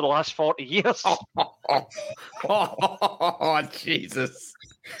Beatle for the last 40 years. Oh, Jesus.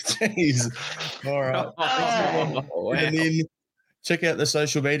 Jeez. All right. Wow. And then check out the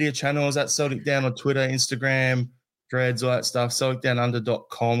social media channels at Celtic Down on Twitter, Instagram, Threads, all that stuff.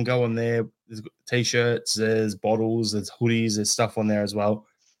 CelticDownUnder.com. Go on there. there's T-shirts, there's bottles, there's hoodies, there's stuff on there as well.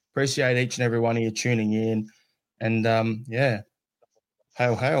 Appreciate each and every one of you tuning in. And,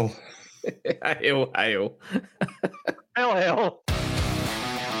 hail, hail. Hail, hail. Hail, hail.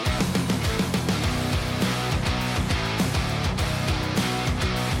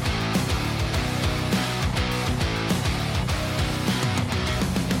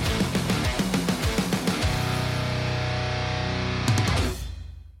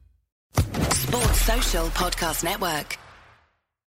 Sports Social Podcast Network.